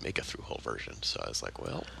support didn't make a through-hole version, so I was like,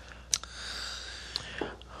 well.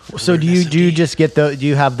 So do you just get do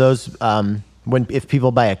you have those if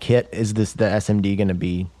people buy a kit, is the SMD going to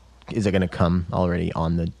be, is it going to come already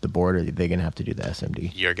on the board, or are they going to have to do the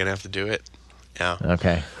SMD? You're going to have to do it. Yeah.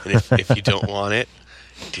 Okay. And if you don't want it,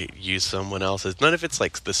 use someone else's. None of it's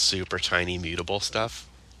like the super tiny mutable stuff.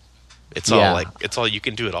 It's all you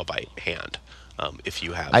can do it all by hand. If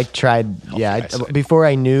you have. I tried, before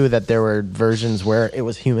I knew that there were versions where it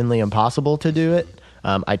was humanly impossible to do it,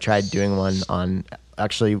 I tried doing one on,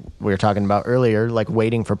 actually, we were talking about earlier, like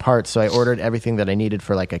waiting for parts. So I ordered everything that I needed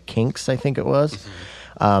for like a Kinks, I think it was.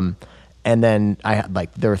 And then I had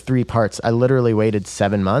there were 3 parts. I literally waited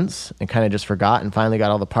 7 months and kind of just forgot, and finally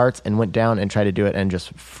got all the parts and went down and tried to do it and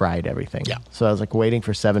just fried everything. Yeah. So I was like waiting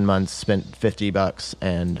for 7 months, spent $50,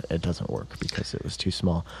 and it doesn't work because it was too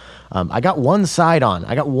small. I got one side on.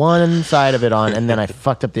 I got one side of it on, and then I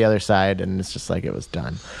fucked up the other side, and it's just like it was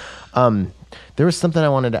done. There was something I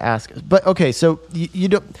wanted to ask, but okay. So you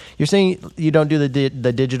don't. You're saying you don't do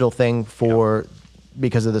the digital thing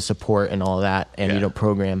because of the support and all that, and you don't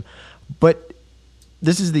program. But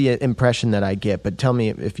this is the impression that I get. But tell me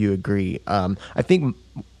if you agree. I think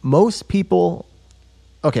most people,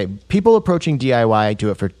 people approaching DIY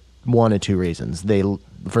do it for 1 or 2 reasons.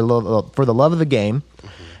 For the love of the game,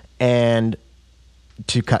 and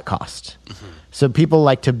to cut costs. So people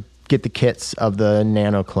like to get the kits of the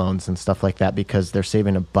nano clones and stuff like that because they're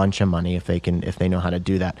saving a bunch of money if they know how to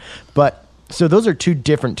do that. But so those are 2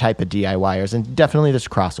 different type of DIYers, and definitely there's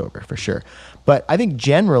crossover for sure. But I think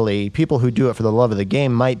generally people who do it for the love of the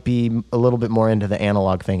game might be a little bit more into the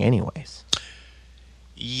analog thing anyways.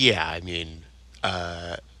 Yeah, I mean,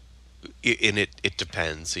 it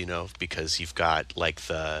depends, because you've got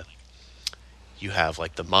you have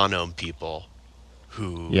the Monome people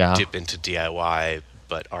who dip into DIY,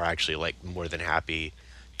 but are actually more than happy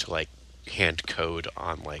to hand code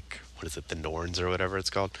on what is it, the Norns or whatever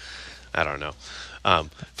it's called. I don't know.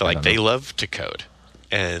 But they love to code,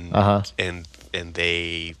 and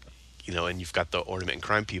they, and you've got the Ornament and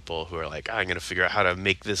Crime people who are I'm going to figure out how to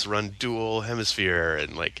make this run dual hemisphere,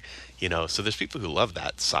 and so there's people who love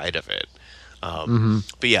that side of it.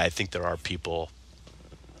 But yeah, I think there are people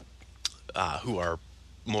who are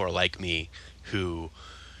more like me, who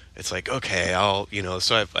it's okay, I'll,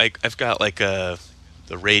 so I've got the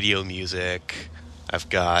radio music, I've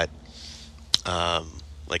got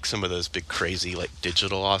some of those big crazy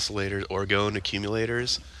digital oscillators, orgone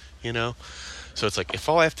accumulators, so it's if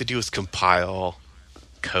all I have to do is compile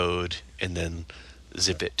code and then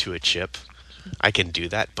zip it to a chip, I can do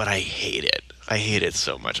that, but I hate it. I hate it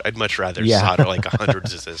so much. I'd much rather solder 100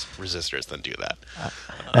 resistors than do that.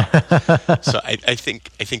 So I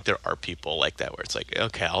think there are people like that where it's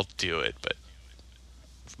okay, I'll do it, but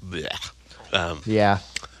bleh.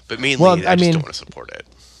 But mainly, I just don't want to support it.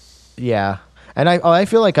 Yeah. And I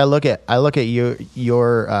feel like I look at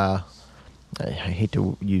your I hate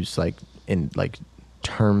to use like in like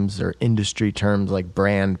terms or industry terms like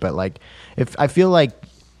brand, but like if I feel like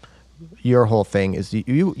your whole thing is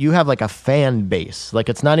you have like a fan base. Like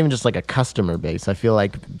it's not even just like a customer base. I feel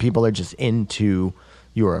like people are just into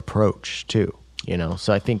your approach too, you know?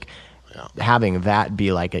 So I think having that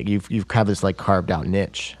be like you've have this like carved out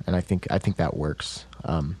niche, and I think that works.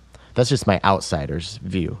 That's just my outsider's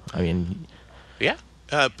view. I mean, yeah.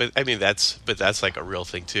 But I mean that's like a real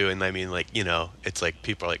thing too. And I mean, like, you know, it's like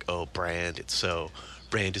people are like, oh, brand is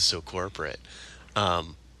so corporate. No,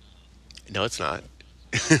 it's not.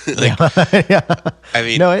 Like, yeah. I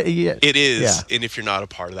mean, no, it is, yeah. and if you're not a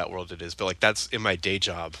part of that world, it is. But like that's in my day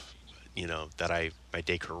job, you know, my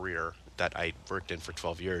day career that I worked in for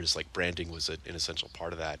 12 years. Like branding was an essential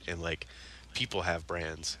part of that, and like people have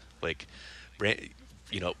brands. Like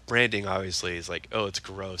branding obviously is like, oh, it's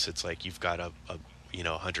gross. It's like you've got a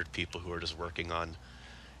 100 people who are just working on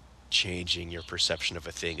changing your perception of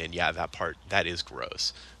a thing, and yeah, that is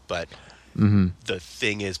gross. But the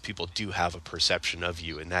thing is, people do have a perception of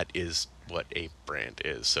you, and that is what a brand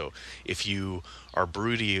is. So if you are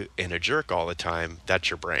broody and a jerk all the time, that's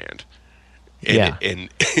your brand. And and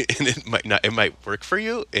it might work for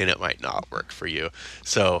you, and it might not work for you.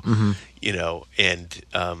 So you know, and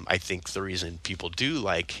I think the reason people do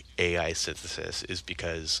like AI synthesis is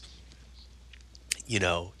because, you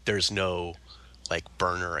know, there's no like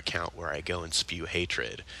burner account where I go and spew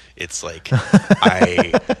hatred. It's like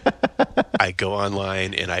I go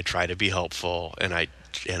online and I try to be helpful, and I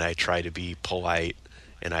try to be polite,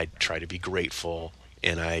 and I try to be grateful,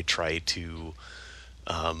 and I try to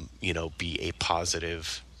you know, be a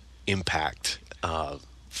positive impact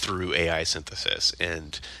through AI synthesis.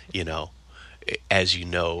 And you know, as you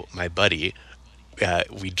know, my buddy,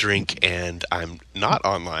 we drink, and I'm not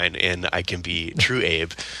online, and I can be true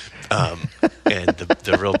Abe, and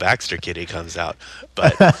the real Baxter kitty comes out.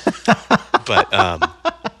 But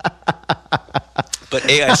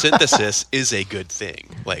AI synthesis is a good thing.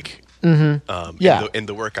 Like, and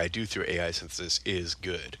the work I do through AI synthesis is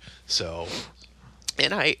good. So,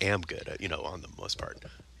 and I am good at, you know, on the most part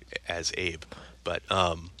as Abe, but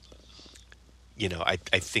you know, I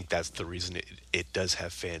think that's the reason it does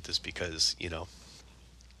have fans, is because, you know,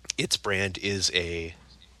 its brand is a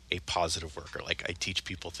positive worker. Like, I teach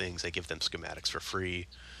people things, I give them schematics for free.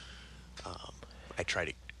 I try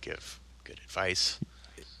to give good advice.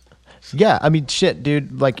 Yeah, I mean, shit,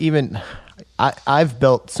 dude. Like, even I've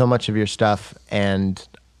built so much of your stuff, and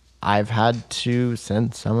I've had to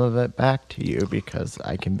send some of it back to you because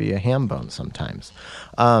I can be a ham bone sometimes.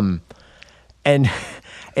 And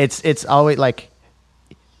it's always like,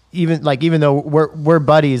 even though we're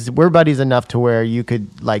buddies enough to where you could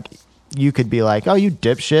be like, oh, you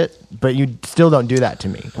dipshit, but you still don't do that to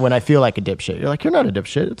me when I feel like a dipshit. You're like, you're not a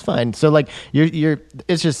dipshit. It's fine. So like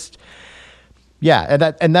it's just,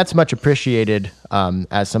 yeah. And that's much appreciated,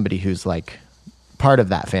 as somebody who's like part of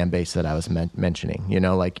that fan base that I was mentioning, you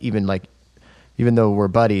know, like even though we're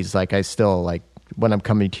buddies, like I still, like, when I'm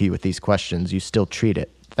coming to you with these questions, you still treat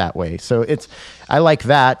it that way. So I like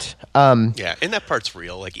that. Yeah, and that part's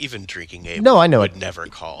real. Like, even drinking Abe, no, I know would it. never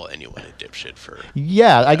call anyone a dipshit for.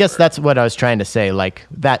 Yeah, whatever. I guess that's what I was trying to say. Like,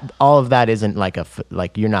 that, all of that isn't like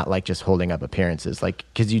like you're not like just holding up appearances. Like,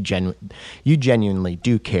 because you genuinely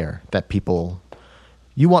do care that people.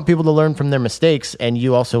 You want people to learn from their mistakes, and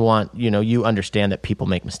you also want, you know, you understand that people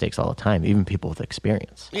make mistakes all the time, even people with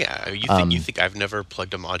experience. Yeah, you think I've never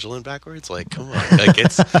plugged a module in backwards? Like, come on. Like,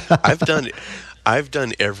 I've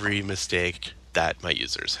done every mistake that my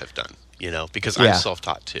users have done, you know, because I'm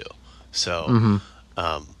self-taught too. So,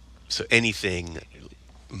 so anything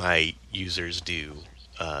my users do,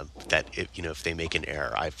 if they make an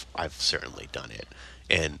error, I've certainly done it.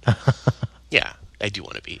 And yeah, I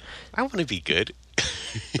want to be good.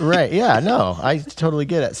 Right. Yeah. No, I totally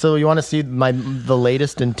get it. So you want to see the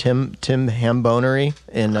latest in Tim Hambonery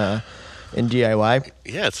in DIY?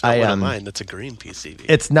 Yeah, it's not one of mine. That's a green PCB.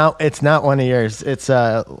 It's not one of yours. It's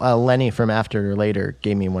Lenny from After or Later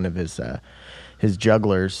gave me one of his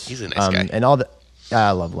jugglers. He's a nice guy. And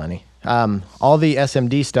I love Lenny. All the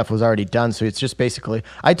SMD stuff was already done, so it's just basically,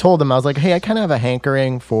 I told him, I was like, hey, I kind of have a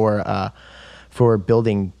hankering for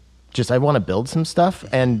building. Just, I want to build some stuff,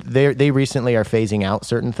 and they recently are phasing out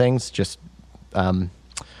certain things. Just, they're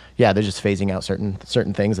just phasing out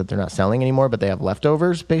certain things that they're not selling anymore, but they have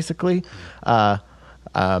leftovers, basically. I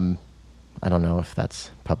don't know if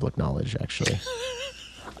that's public knowledge, actually.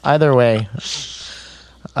 Either way,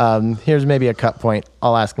 Here's maybe a cut point.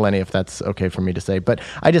 I'll ask Lenny if that's okay for me to say. But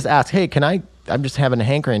I just asked, hey, I'm just having a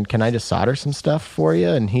hankering. Can I just solder some stuff for you?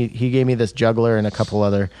 And he gave me this juggler and a couple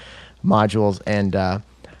other modules. And I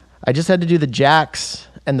just had to do the jacks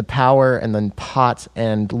and the power and then pots.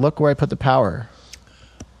 And look where I put the power.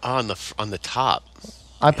 On the top.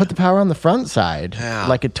 I put the power on the front side,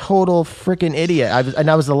 like a total freaking idiot.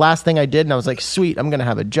 I was the last thing I did, and I was like, "Sweet, I'm gonna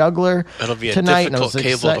have a juggler It'll be tonight." a difficult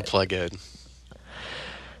cable to plug in.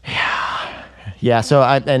 Yeah. So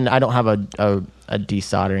I don't have a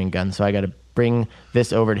desoldering gun, so I got to bring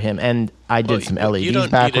this over to him, and I did some LEDs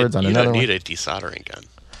backwards on another one. You don't need a desoldering gun.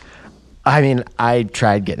 I mean, I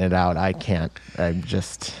tried getting it out. I can't. I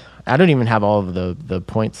don't even have all of the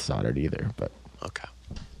points soldered either. But okay.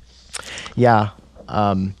 Yeah.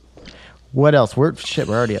 What else? We're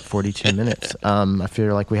already at 42 minutes. I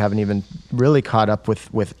feel like we haven't even really caught up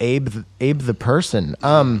with Abe the person.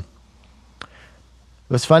 It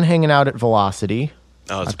was fun hanging out at Velocity.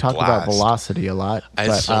 Oh, I've talked about Velocity a lot. I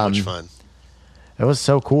had so much fun. It was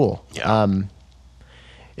so cool. Yeah.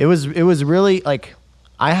 It was really like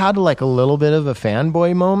I had like a little bit of a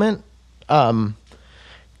fanboy moment.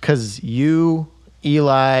 'Cause you,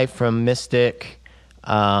 Eli from Mystic,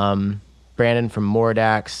 Brandon from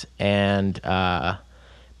Mordax, and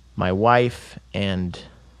my wife and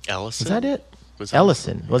Ellison. Was that it?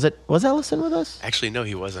 Ellison. Was Ellison with us? Actually, no,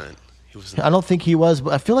 he wasn't. I don't think he was,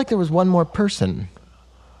 but I feel like there was one more person.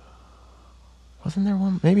 Wasn't there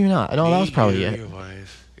one? Maybe not. No, that was probably it. Your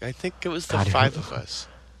wife. I think it was the five of us.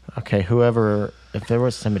 Okay, if there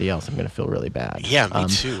was somebody else, I'm going to feel really bad. Yeah, me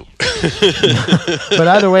too. But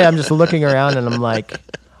either way, I'm just looking around and I'm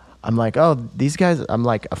like, oh, these guys, I'm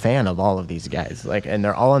like a fan of all of these guys. Like, and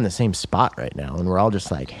they're all in the same spot right now. And we're all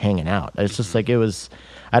just like hanging out. It's just like,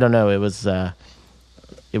 I don't know. It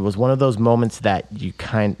was one of those moments that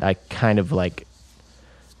I kind of like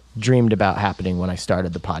dreamed about happening when I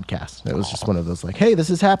started the podcast. It was just one of those like, hey, this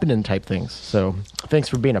is happening type things. So thanks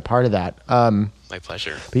for being a part of that. My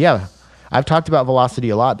pleasure. But yeah, I've talked about Velocity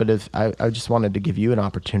a lot, but I just wanted to give you an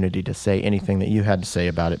opportunity to say anything that you had to say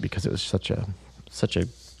about it because it was such a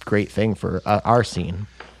great thing for our scene.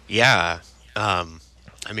 Yeah. I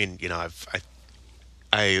mean, you know,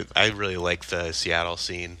 I really like the Seattle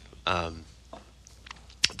scene.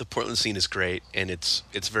 The Portland scene is great, and it's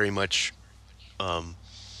very much,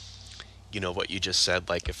 you know, what you just said.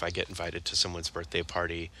 Like, if I get invited to someone's birthday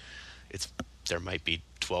party, there might be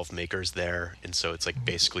 12 makers there, and so it's like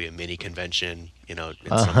basically a mini convention, you know,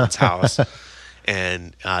 in someone's house,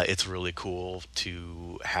 and it's really cool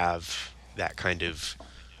to have that kind of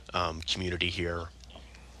community here,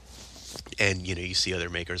 and you know, you see other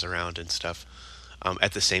makers around and stuff.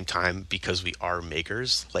 At the same time, because we are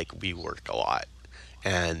makers, like we work a lot,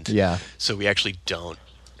 and so we actually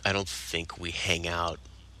I don't think we hang out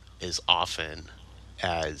as often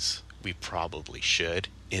as we probably should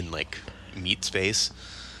in like meet space.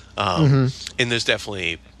 And there's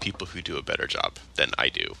definitely people who do a better job than I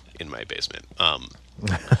do in my basement.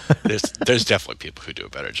 There's definitely people who do a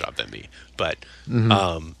better job than me, but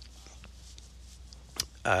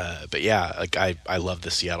yeah, like I love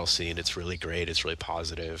the Seattle scene. It's really great. It's really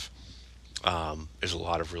positive. There's a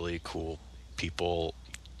lot of really cool people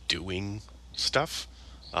doing stuff,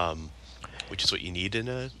 which is what you need in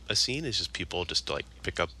a scene. Is just people just to like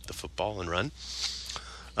pick up the football and run.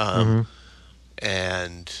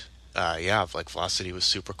 And yeah, like Velocity was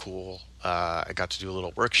super cool. I got to do a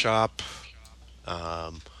little workshop,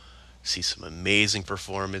 see some amazing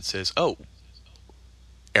performances. Oh,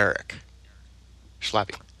 Eric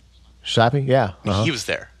Schlappy, yeah. He was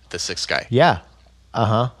there, the sixth guy. Yeah.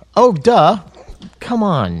 Oh, duh. Come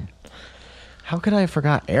on. How could I have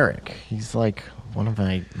forgot Eric? He's like one of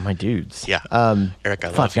my dudes. Yeah. Eric, I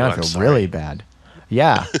love you. I feel really bad.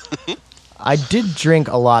 Yeah. I did drink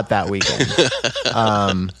a lot that weekend.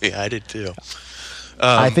 Yeah, I did too.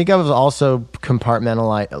 I think I was also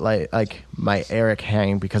compartmentalizing like my Eric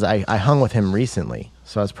hang because I hung with him recently.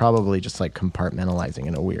 So I was probably just like compartmentalizing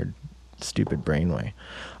in a weird, stupid brain way.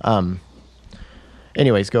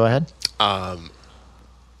 Anyways, go ahead.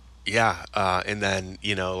 Yeah. And then,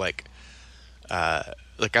 you know, like I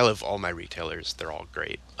love all my retailers. They're all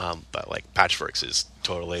great. But like Patchworks is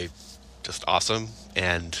totally just awesome.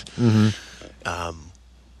 And, I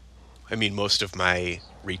mean, most of my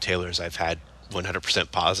retailers I've had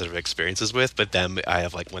 100% positive experiences with, but them I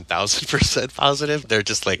have like 1000% positive. They're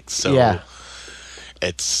just like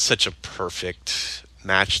it's such a perfect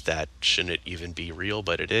match that shouldn't even be real,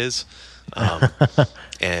 but it is.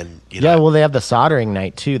 And you know, well, they have the soldering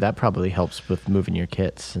night too. That probably helps with moving your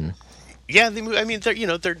kits and. Yeah, I mean,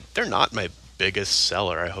 they're not my biggest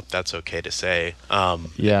seller. I hope that's okay to say.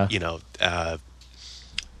 Yeah. You know,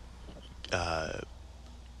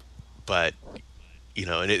 but you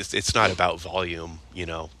know, and it's not about volume, you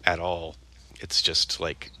know, at all. It's just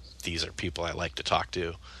like these are people I like to talk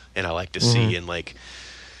to, and I like to see, and like,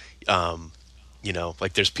 you know,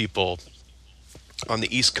 like there's people on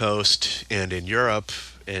the East Coast and in Europe,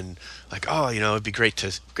 and like, oh, you know, it'd be great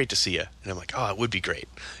to see you, and I'm like, oh, it would be great,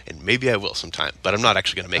 and maybe I will sometime, but I'm not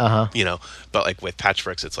actually gonna make, you know. But like with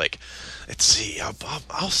Patchworks, it's like, let's see,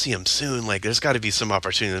 I'll see him soon. Like, there's got to be some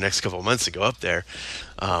opportunity in the next couple of months to go up there.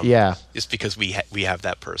 Yeah. Just because we have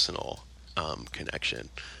that personal connection,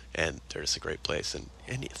 and there's a great place. And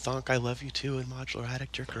Thonk, I love you too. And Modular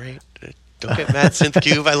Addict, you're great. Don't get mad,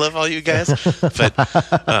 SynthCube. I love all you guys. But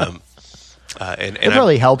it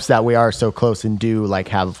really helps that we are so close and do like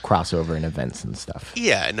have crossover in events and stuff.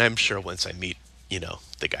 Yeah, and I'm sure once I meet, you know,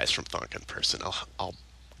 the guys from Thonk in person, I'll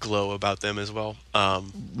glow about them as well.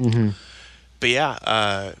 But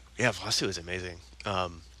yeah, Vasu is amazing.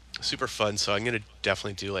 Super fun. So I'm gonna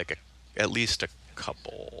definitely do like at least a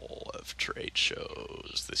couple of trade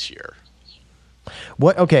shows this year.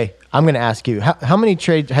 What? Okay, I'm going to ask you. How many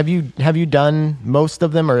trades have you done? Most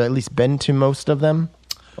of them, or at least been to most of them,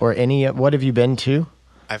 or any? What have you been to?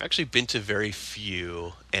 I've actually been to very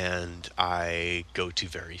few, and I go to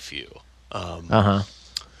very few.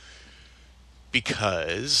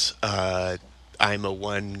 Because I'm a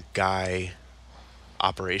one guy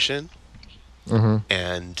operation,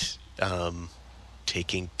 and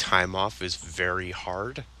taking time off is very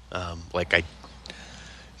hard.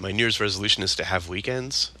 My New Year's resolution is to have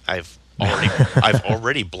weekends. I've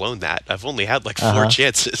already blown that. I've only had like 4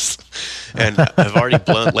 chances, and I've already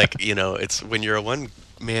blown, like, you know, it's when you're a one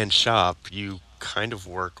man shop, you kind of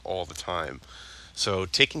work all the time. So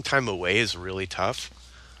taking time away is really tough.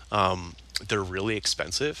 They're really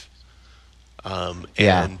expensive.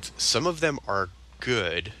 And some of them are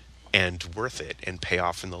good and worth it and pay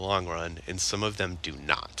off in the long run, and some of them do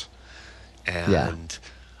not. And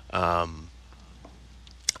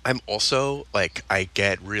I'm also like, I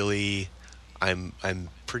get really, I'm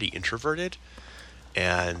pretty introverted,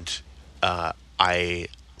 and I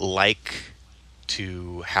like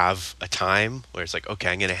to have a time where it's like, okay,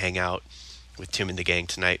 I'm going to hang out with Tim and the gang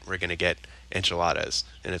tonight. We're going to get enchiladas,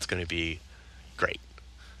 and it's going to be great.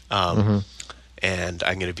 And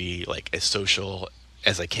I'm going to be like as social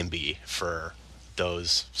as I can be for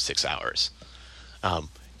those 6 hours.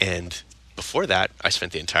 And before that, I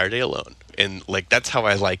spent the entire day alone. And like, that's how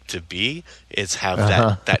I like to be, is have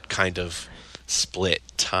that kind of split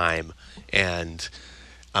time. And,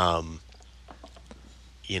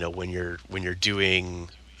 you know, when you're doing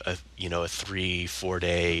a 3-4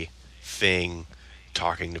 day thing,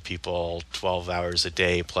 talking to people 12 hours a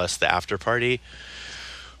day plus the after party.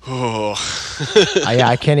 Oh,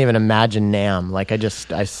 I can't even imagine NAMM. Like,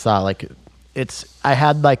 I saw like I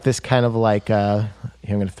had like this kind of like here,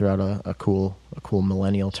 I'm going to throw out a cool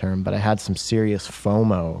millennial term, but I had some serious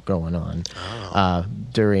FOMO going on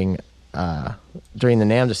during the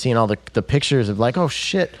NAMM, just seeing all the pictures of like, oh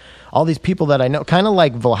shit, all these people that I know, kind of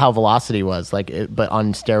like how Velocity was, like, but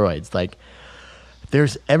on steroids. Like,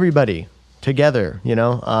 there's everybody together, you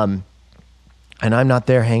know, and I'm not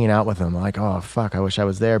there hanging out with them. Like, oh fuck, I wish I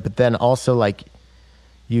was there. But then also, like,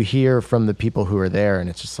 you hear from the people who are there, and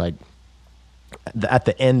it's just like, at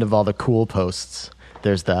the end of all the cool posts,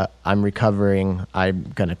 there's I'm recovering,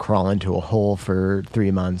 I'm gonna crawl into a hole for 3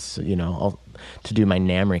 months, you know, to do my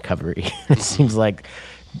NAMM recovery. It seems like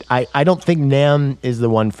I don't think NAMM is the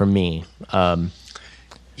one for me.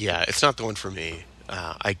 Yeah, it's not the one for me.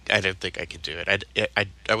 I don't think I could do it.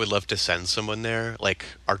 I would love to send someone there. Like,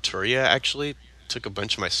 Arturia actually took a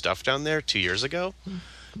bunch of my stuff down there 2 years ago,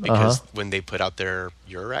 because when they put out their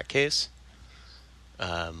Eurorack case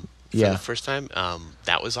for the first time,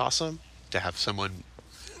 that was awesome to have someone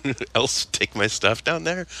else take my stuff down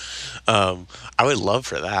there. I would love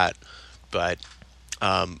for that, but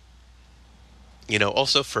you know,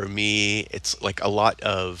 also for me, it's like a lot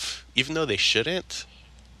of, even though they shouldn't,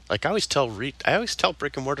 like, I always tell brick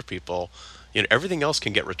and mortar people, you know, everything else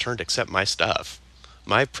can get returned except my stuff.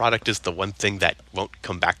 My product is the one thing that won't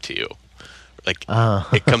come back to you. Like,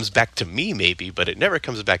 it comes back to me maybe, but it never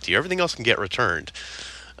comes back to you. Everything else can get returned,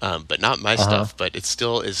 but not my stuff. But it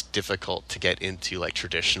still is difficult to get into like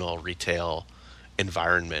traditional retail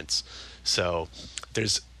environments. So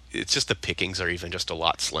it's just the pickings are even just a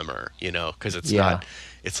lot slimmer, you know, because it's not.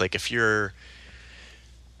 It's like if you're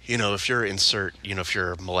insert, you know, if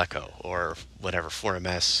you're Meleco or whatever,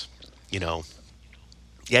 4MS, you know,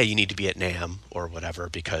 yeah, you need to be at NAMM or whatever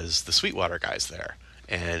because the Sweetwater guy's there.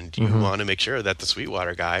 and you want to make sure that the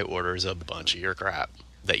Sweetwater guy orders a bunch of your crap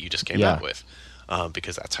that you just came out with,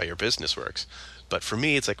 because that's how your business works. But for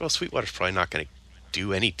me, it's like, well, Sweetwater's probably not going to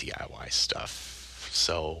do any DIY stuff,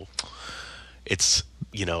 so it's,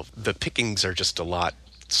 the pickings are just a lot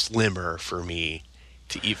slimmer for me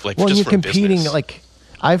to eat. Like, well, just you're from competing business. like.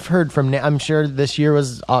 I've heard from. I'm sure this year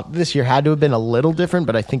had to have been a little different,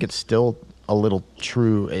 but I think it's still a little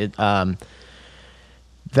true. That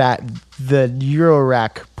the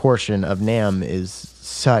Eurorack portion of NAMM is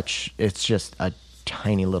it's just a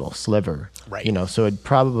tiny little sliver, right? So it'd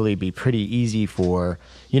probably be pretty easy for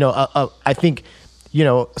I think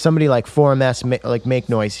somebody like 4MS, like Make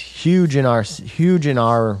Noise, huge in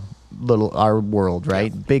our world,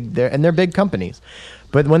 right? Yeah. Big there, and they're big companies.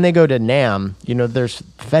 But when they go to NAMM, there's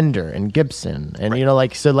Fender and Gibson, and they're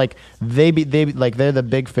the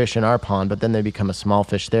big fish in our pond, but then they become a small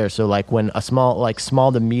fish there. So like when a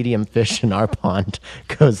small to medium fish in our pond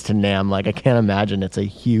goes to NAMM, like I can't imagine it's a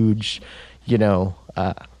huge, it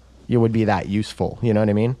would be that useful. You know what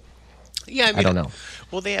I mean? Yeah, I mean, I don't know.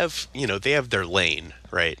 Well, they have their lane,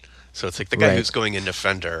 right? So it's like the guy Right. who's going into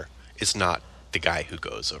Fender is not the guy who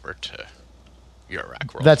goes over to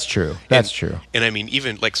Eurorack World. That's true. That's true. And I mean,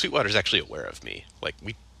 even like Sweetwater's actually aware of me. Like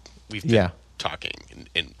we've been talking,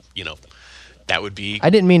 and that would be. I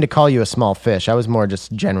didn't mean to call you a small fish. I was more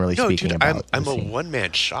just generally speaking dude, about. I'm a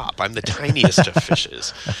one-man shop. I'm the tiniest of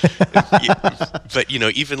fishes. But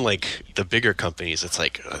even like the bigger companies, it's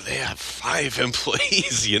like they have 5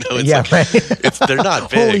 employees. It's right. they're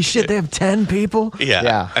not big. Holy shit, they have 10 people.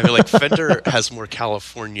 Yeah. I mean, like Fender has more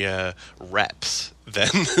California reps than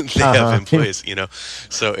they have employees.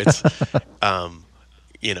 So it's,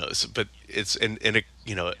 but it's in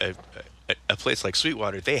a place like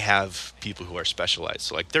Sweetwater, they have people who are specialized.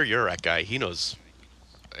 So like their Eurorack guy, he knows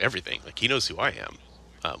everything. Like he knows who I am,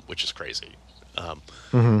 which is crazy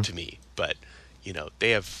to me. But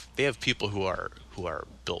they have people who are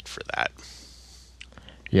built for that.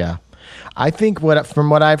 Yeah, I think from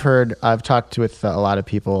what I've heard, I've talked with a lot of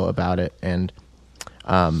people about it, and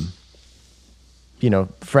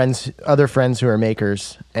other friends who are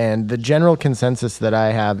makers, and the general consensus that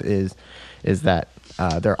I have is that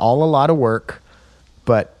they're all a lot of work,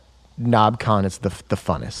 but KnobCon is the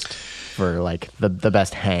funnest for like the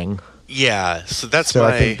best hang. Yeah, so that's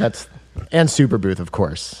I think that's, and Super Booth, of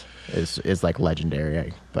course, is like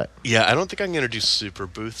legendary. But yeah, I don't think I'm going to do Super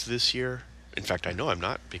Booth this year. In fact, I know I'm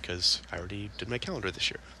not, because I already did my calendar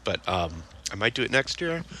this year. But I might do it next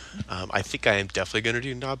year. I think I am definitely going to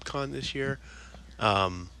do KnobCon this year.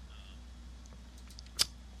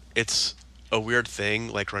 It's a weird thing,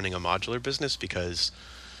 like running a modular business, because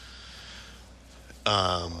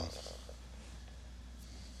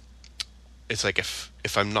it's like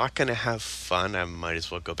if I'm not going to have fun, I might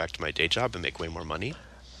as well go back to my day job and make way more money.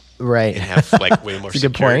 Right. And have like way more That's a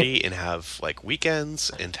good security, point. and have like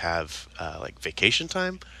weekends, and have like vacation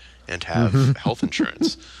time, and have health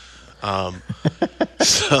insurance.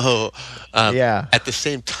 So at the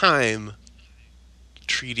same time,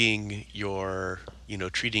 treating your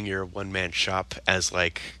one-man shop as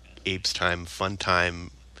like Abe's time, fun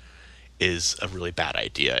time, is a really bad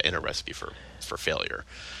idea and a recipe for failure.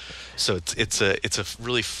 So it's a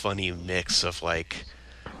really funny mix of like,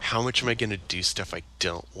 how much am I going to do stuff I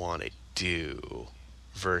don't want to do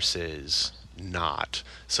versus not.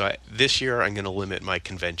 So this year I'm going to limit my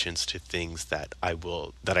conventions to things that I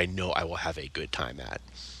know I will have a good time at.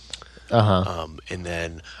 And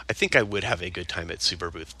then I think I would have a good time at Super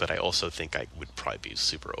Booth, but I also think I would probably be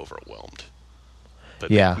super overwhelmed. But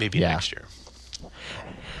maybe next year.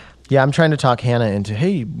 Yeah, I'm trying to talk Hannah into, hey,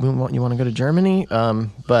 you want to go to Germany?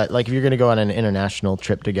 But like, if you're going to go on an international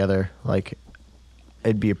trip together, like,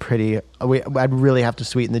 it'd be I'd really have to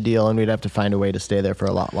sweeten the deal, and we'd have to find a way to stay there for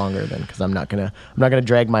a lot longer then, because I'm not gonna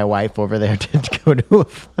drag my wife over there to go to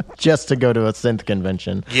just to go to a synth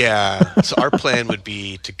convention. Yeah. So our plan would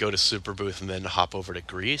be to go to Super Booth and then hop over to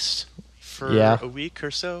Greece for a week or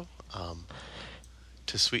so,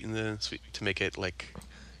 to to make it like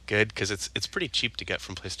good, because it's pretty cheap to get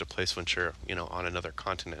from place to place once you're on another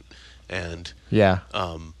continent, and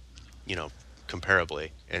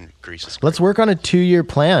comparably, and Greece is great. Let's work on a 2-year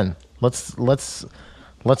plan. Let's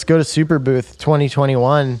go to Super Booth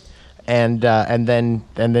 2021 and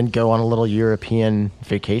then go on a little European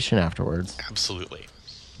vacation afterwards. Absolutely.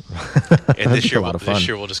 And this year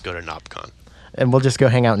we'll just go to KnobCon. And we'll just go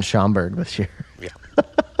hang out in Schaumburg this year. Yeah.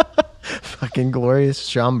 Fucking glorious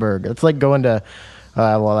Schaumburg. It's like going to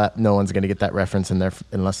no one's going to get that reference in there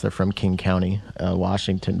unless they're from King County,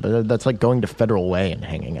 Washington. But that's like going to Federal Way and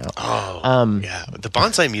hanging out. Oh, yeah. The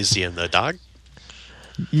Bonsai Museum, though, dog.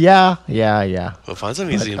 Yeah. Well, Fonzo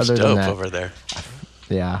Museum's dope over there.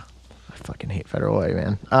 Yeah. I fucking hate Federal Way,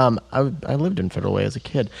 man. I lived in Federal Way as a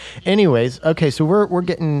kid. Anyways, okay, so we're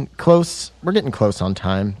getting close. We're getting close on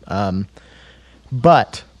time.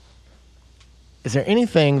 But is there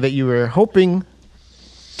anything that you were hoping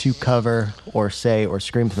to cover or say or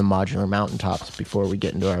scream to the modular mountaintops before we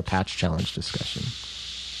get into our patch challenge discussion?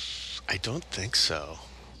 I don't think so.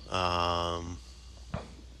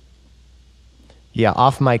 Yeah,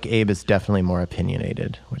 off mic Abe is definitely more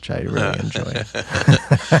opinionated, which I really enjoy.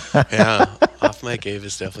 Yeah, off mic Abe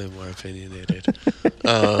is definitely more opinionated.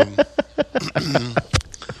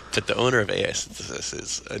 But the owner of AI Synthesis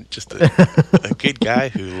is just a good guy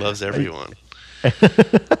who loves everyone.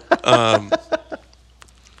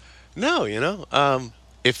 No,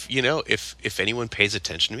 if anyone pays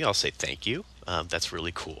attention to me, I'll say thank you. That's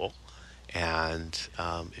really cool. And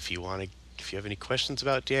if you have any questions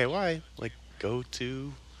about DIY, like go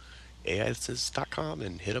to AIsynthesis.com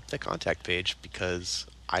and hit up the contact page, because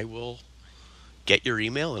I will get your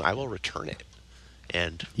email and I will return it.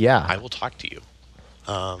 And I will talk to you.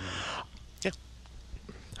 Yeah.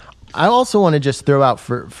 I also want to just throw out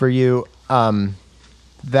for you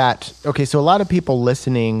that, okay, so a lot of people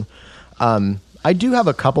listening, I do have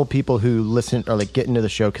a couple people who listen or like get into the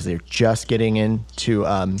show because they're just getting into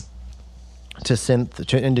into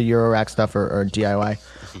Eurorack stuff or DIY.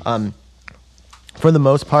 For the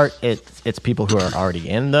most part, it's people who are already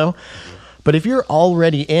in, though. But if you're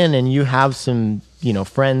already in and you have some,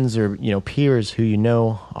 friends or, peers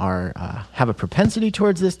who are have a propensity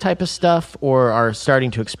towards this type of stuff or are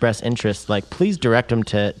starting to express interest, like please direct them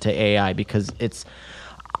to AI, because it's,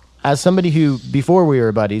 as somebody who, before we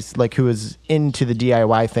were buddies, like who was into the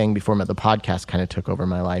DIY thing before the podcast kind of took over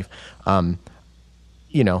my life, one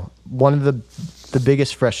of the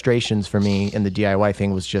biggest frustrations for me in the DIY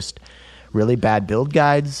thing was just really bad build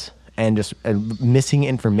guides and just missing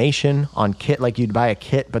information on kit. Like you'd buy a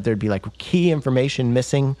kit, but there'd be like key information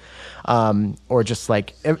missing, or just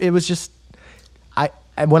like it was just.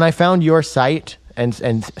 When I found your site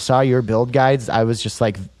and saw your build guides, I was just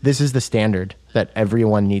like, this is the standard that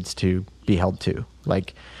everyone needs to be held to.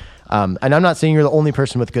 Like, and I'm not saying you're the only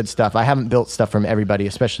person with good stuff. I haven't built stuff from everybody,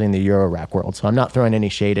 especially in the Eurorack world. So I'm not throwing any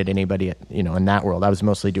shade at anybody, in that world. I was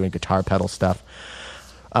mostly doing guitar pedal stuff.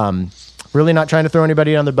 Really not trying to throw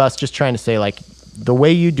anybody on the bus, just trying to say, like, the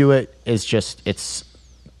way you do it is just,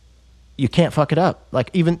 you can't fuck it up. Like,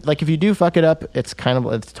 even, like, if you do fuck it up, it's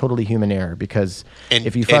totally human error, because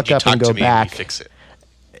if you fuck up and go back, and fix it.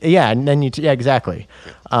 Yeah, and then exactly.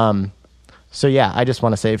 Yeah. So yeah, I just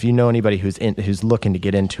want to say, if you know anybody who's looking to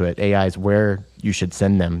get into it, AI is where you should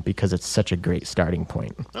send them, because it's such a great starting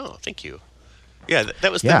point. Oh, thank you. Yeah,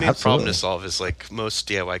 that was the main problem to solve, is like most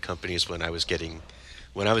DIY companies when I was doing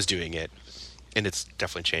it, and it's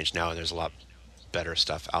definitely changed now and there's a lot better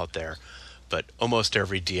stuff out there, but almost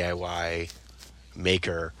every DIY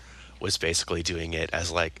maker was basically doing it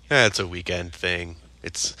as like, it's a weekend thing.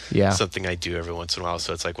 It's something I do every once in a while.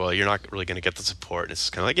 So it's like, well, you're not really going to get the support. And it's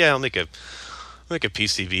kind of like, I'll make a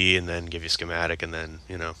PCB and then give you a schematic, and then,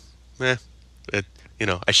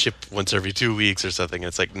 I ship once every 2 weeks or something. And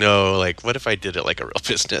it's like, no, like, what if I did it like a real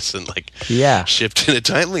business and like shipped in a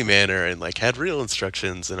timely manner and like had real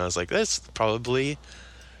instructions? And I was like, it's probably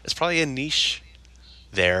a niche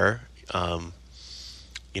there.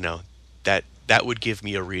 That would give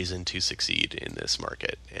me a reason to succeed in this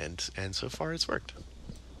market. And so far it's worked.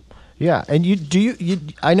 Yeah.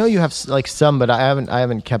 And I know you have like some, but I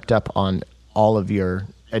haven't kept up on all of your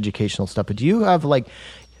educational stuff, but do you have like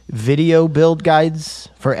video build guides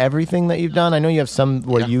for everything that you've done? I know you have some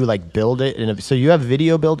where you like build it, and so you have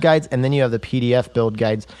video build guides, and then you have the PDF build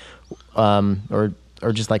guides, or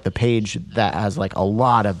just like the page that has like a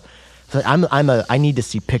lot of. I need to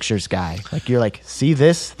see pictures guy. Like you're like, see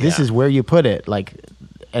this is where you put it. Like,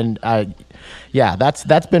 and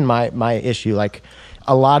that's been my issue. Like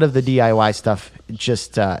a lot of the DIY stuff,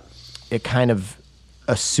 just it kind of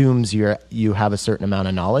assumes you have a certain amount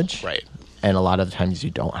of knowledge, right? And a lot of the times you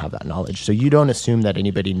don't have that knowledge. So you don't assume that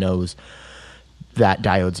anybody knows that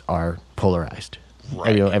diodes are polarized.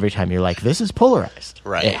 Right. Every time you're like, this is polarized.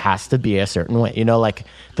 Right. It has to be a certain way. Like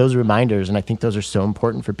those reminders, and I think those are so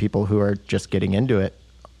important for people who are just getting into it.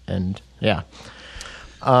 And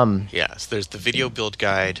yes, there's the video build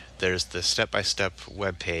guide, there's the step-by-step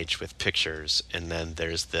web page with pictures, and then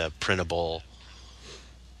there's the printable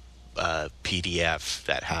PDF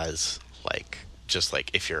that has like, just like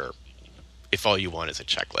if all you want is a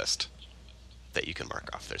checklist that you can mark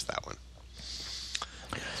off, there's that one.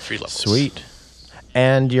 3 levels. Sweet.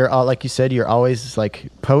 And you're all, like you said, you're always like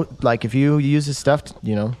if you use his stuff,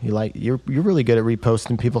 you're really good at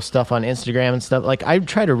reposting people's stuff on Instagram and stuff. Like I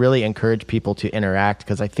try to really encourage people to interact,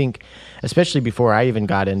 because I think, especially before I even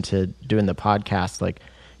got into doing the podcast, like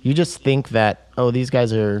you just think that, oh, these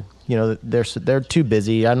guys are, they're too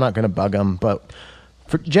busy, I'm not going to bug them. But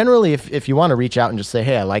generally, if you want to reach out and just say,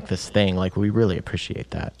 hey, I like this thing, like we really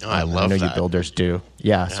appreciate that. Oh, I love that. I know that. you builders do.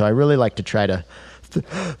 Yeah. So I really like to try to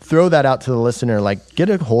throw that out to the listener, like get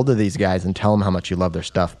a hold of these guys and tell them how much you love their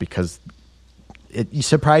stuff, because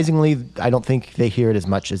surprisingly, I don't think they hear it as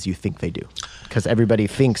much as you think they do, because everybody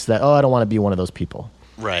thinks that, oh, I don't want to be one of those people.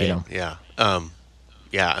 Right. Yeah. I'm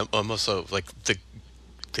also like the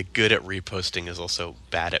good at reposting is also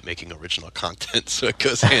bad at making original content, so it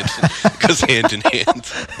goes hand in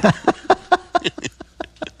hand.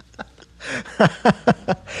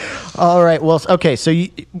 All right. Well, okay. So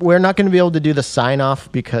we're not going to be able to do the sign off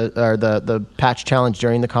or the patch challenge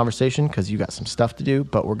during the conversation, because you got some stuff to do.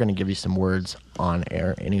 But we're going to give you some words on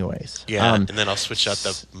air, anyways. Yeah, and then I'll switch out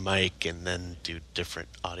the mic and then do different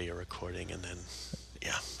audio recording, and then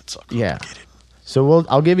it's all complicated. Yeah. So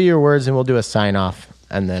I'll give you your words and we'll do a sign off,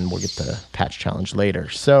 and then we'll get the patch challenge later.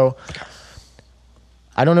 So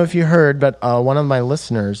I don't know if you heard, but one of my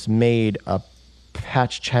listeners made a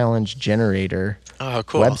patch challenge generator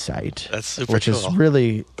website. That's super which cool. Is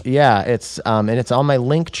really, it's and it's on my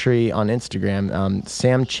link tree on Instagram.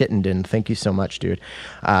 Sam Chittenden, thank you so much, dude.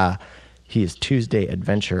 He is Tuesday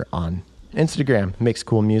Adventure on Instagram, makes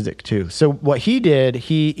cool music too. So what he did,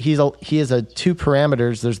 he has a 2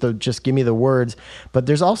 parameters. There's the just give me the words, but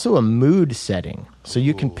there's also a mood setting, so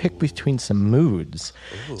you can pick between some moods.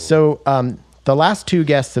 Ooh. So the last 2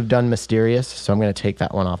 guests have done mysterious, so I'm going to take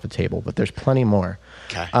that one off the table, but there's plenty more.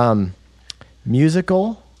 Okay.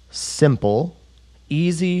 Musical, simple,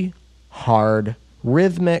 easy, hard,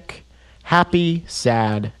 rhythmic, happy,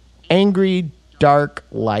 sad, angry, dark,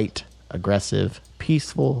 light, aggressive,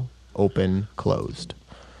 peaceful, open, closed.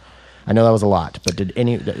 I know that was a lot, but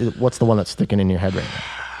what's the one that's sticking in your head right now?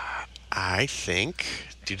 I think,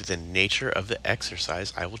 due to the nature of the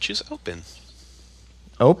exercise, I will choose open.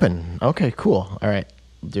 Open. Okay, cool. All right.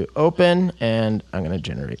 We'll do open, and I'm going to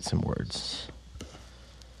generate some words.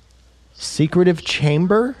 Secretive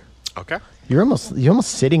chamber. Okay. You're almost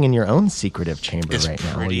sitting in your own secretive chamber right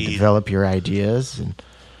now, where you develop your ideas and.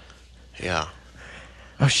 Yeah.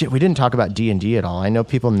 Oh shit! We didn't talk about D&D at all. I know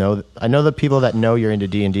the people that know you're into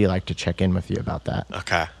D&D like to check in with you about that.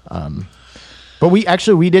 Okay. But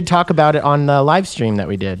we did talk about it on the live stream that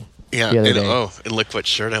we did. Yeah. The other day. And look what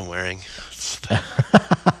shirt I'm wearing.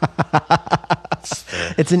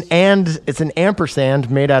 It's an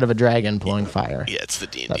ampersand made out of a dragon blowing fire. Yeah, it's the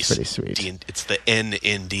D&D. That's pretty sweet. It's the N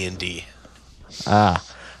in D&D.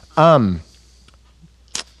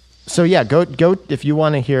 So yeah, go if you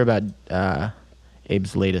want to hear about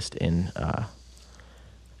Abe's latest in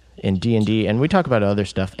D&D, and we talk about other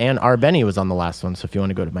stuff. And Benny was on the last one, so if you want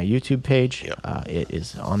to go to my YouTube page, it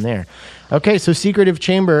is on there. Okay, so Secretive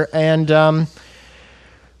Chamber, and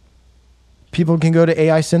people can go to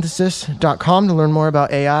AIsynthesis.com to learn more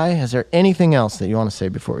about AI. Is there anything else that you want to say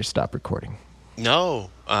before we stop recording? No.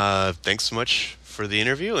 Thanks so much for the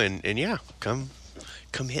interview, and come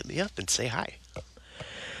hit me up and say hi.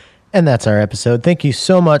 And that's our episode. Thank you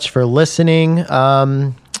so much for listening.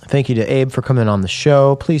 Thank you to Abe for coming on the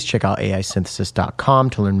show. Please check out AIsynthesis.com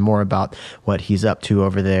to learn more about what he's up to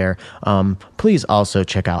over there. Please also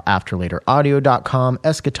check out AfterLaterAudio.com,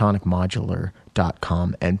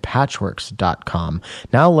 Eskatonicmodular.com, and Patchworks.com.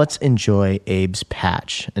 Now let's enjoy Abe's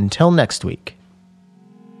patch. Until next week.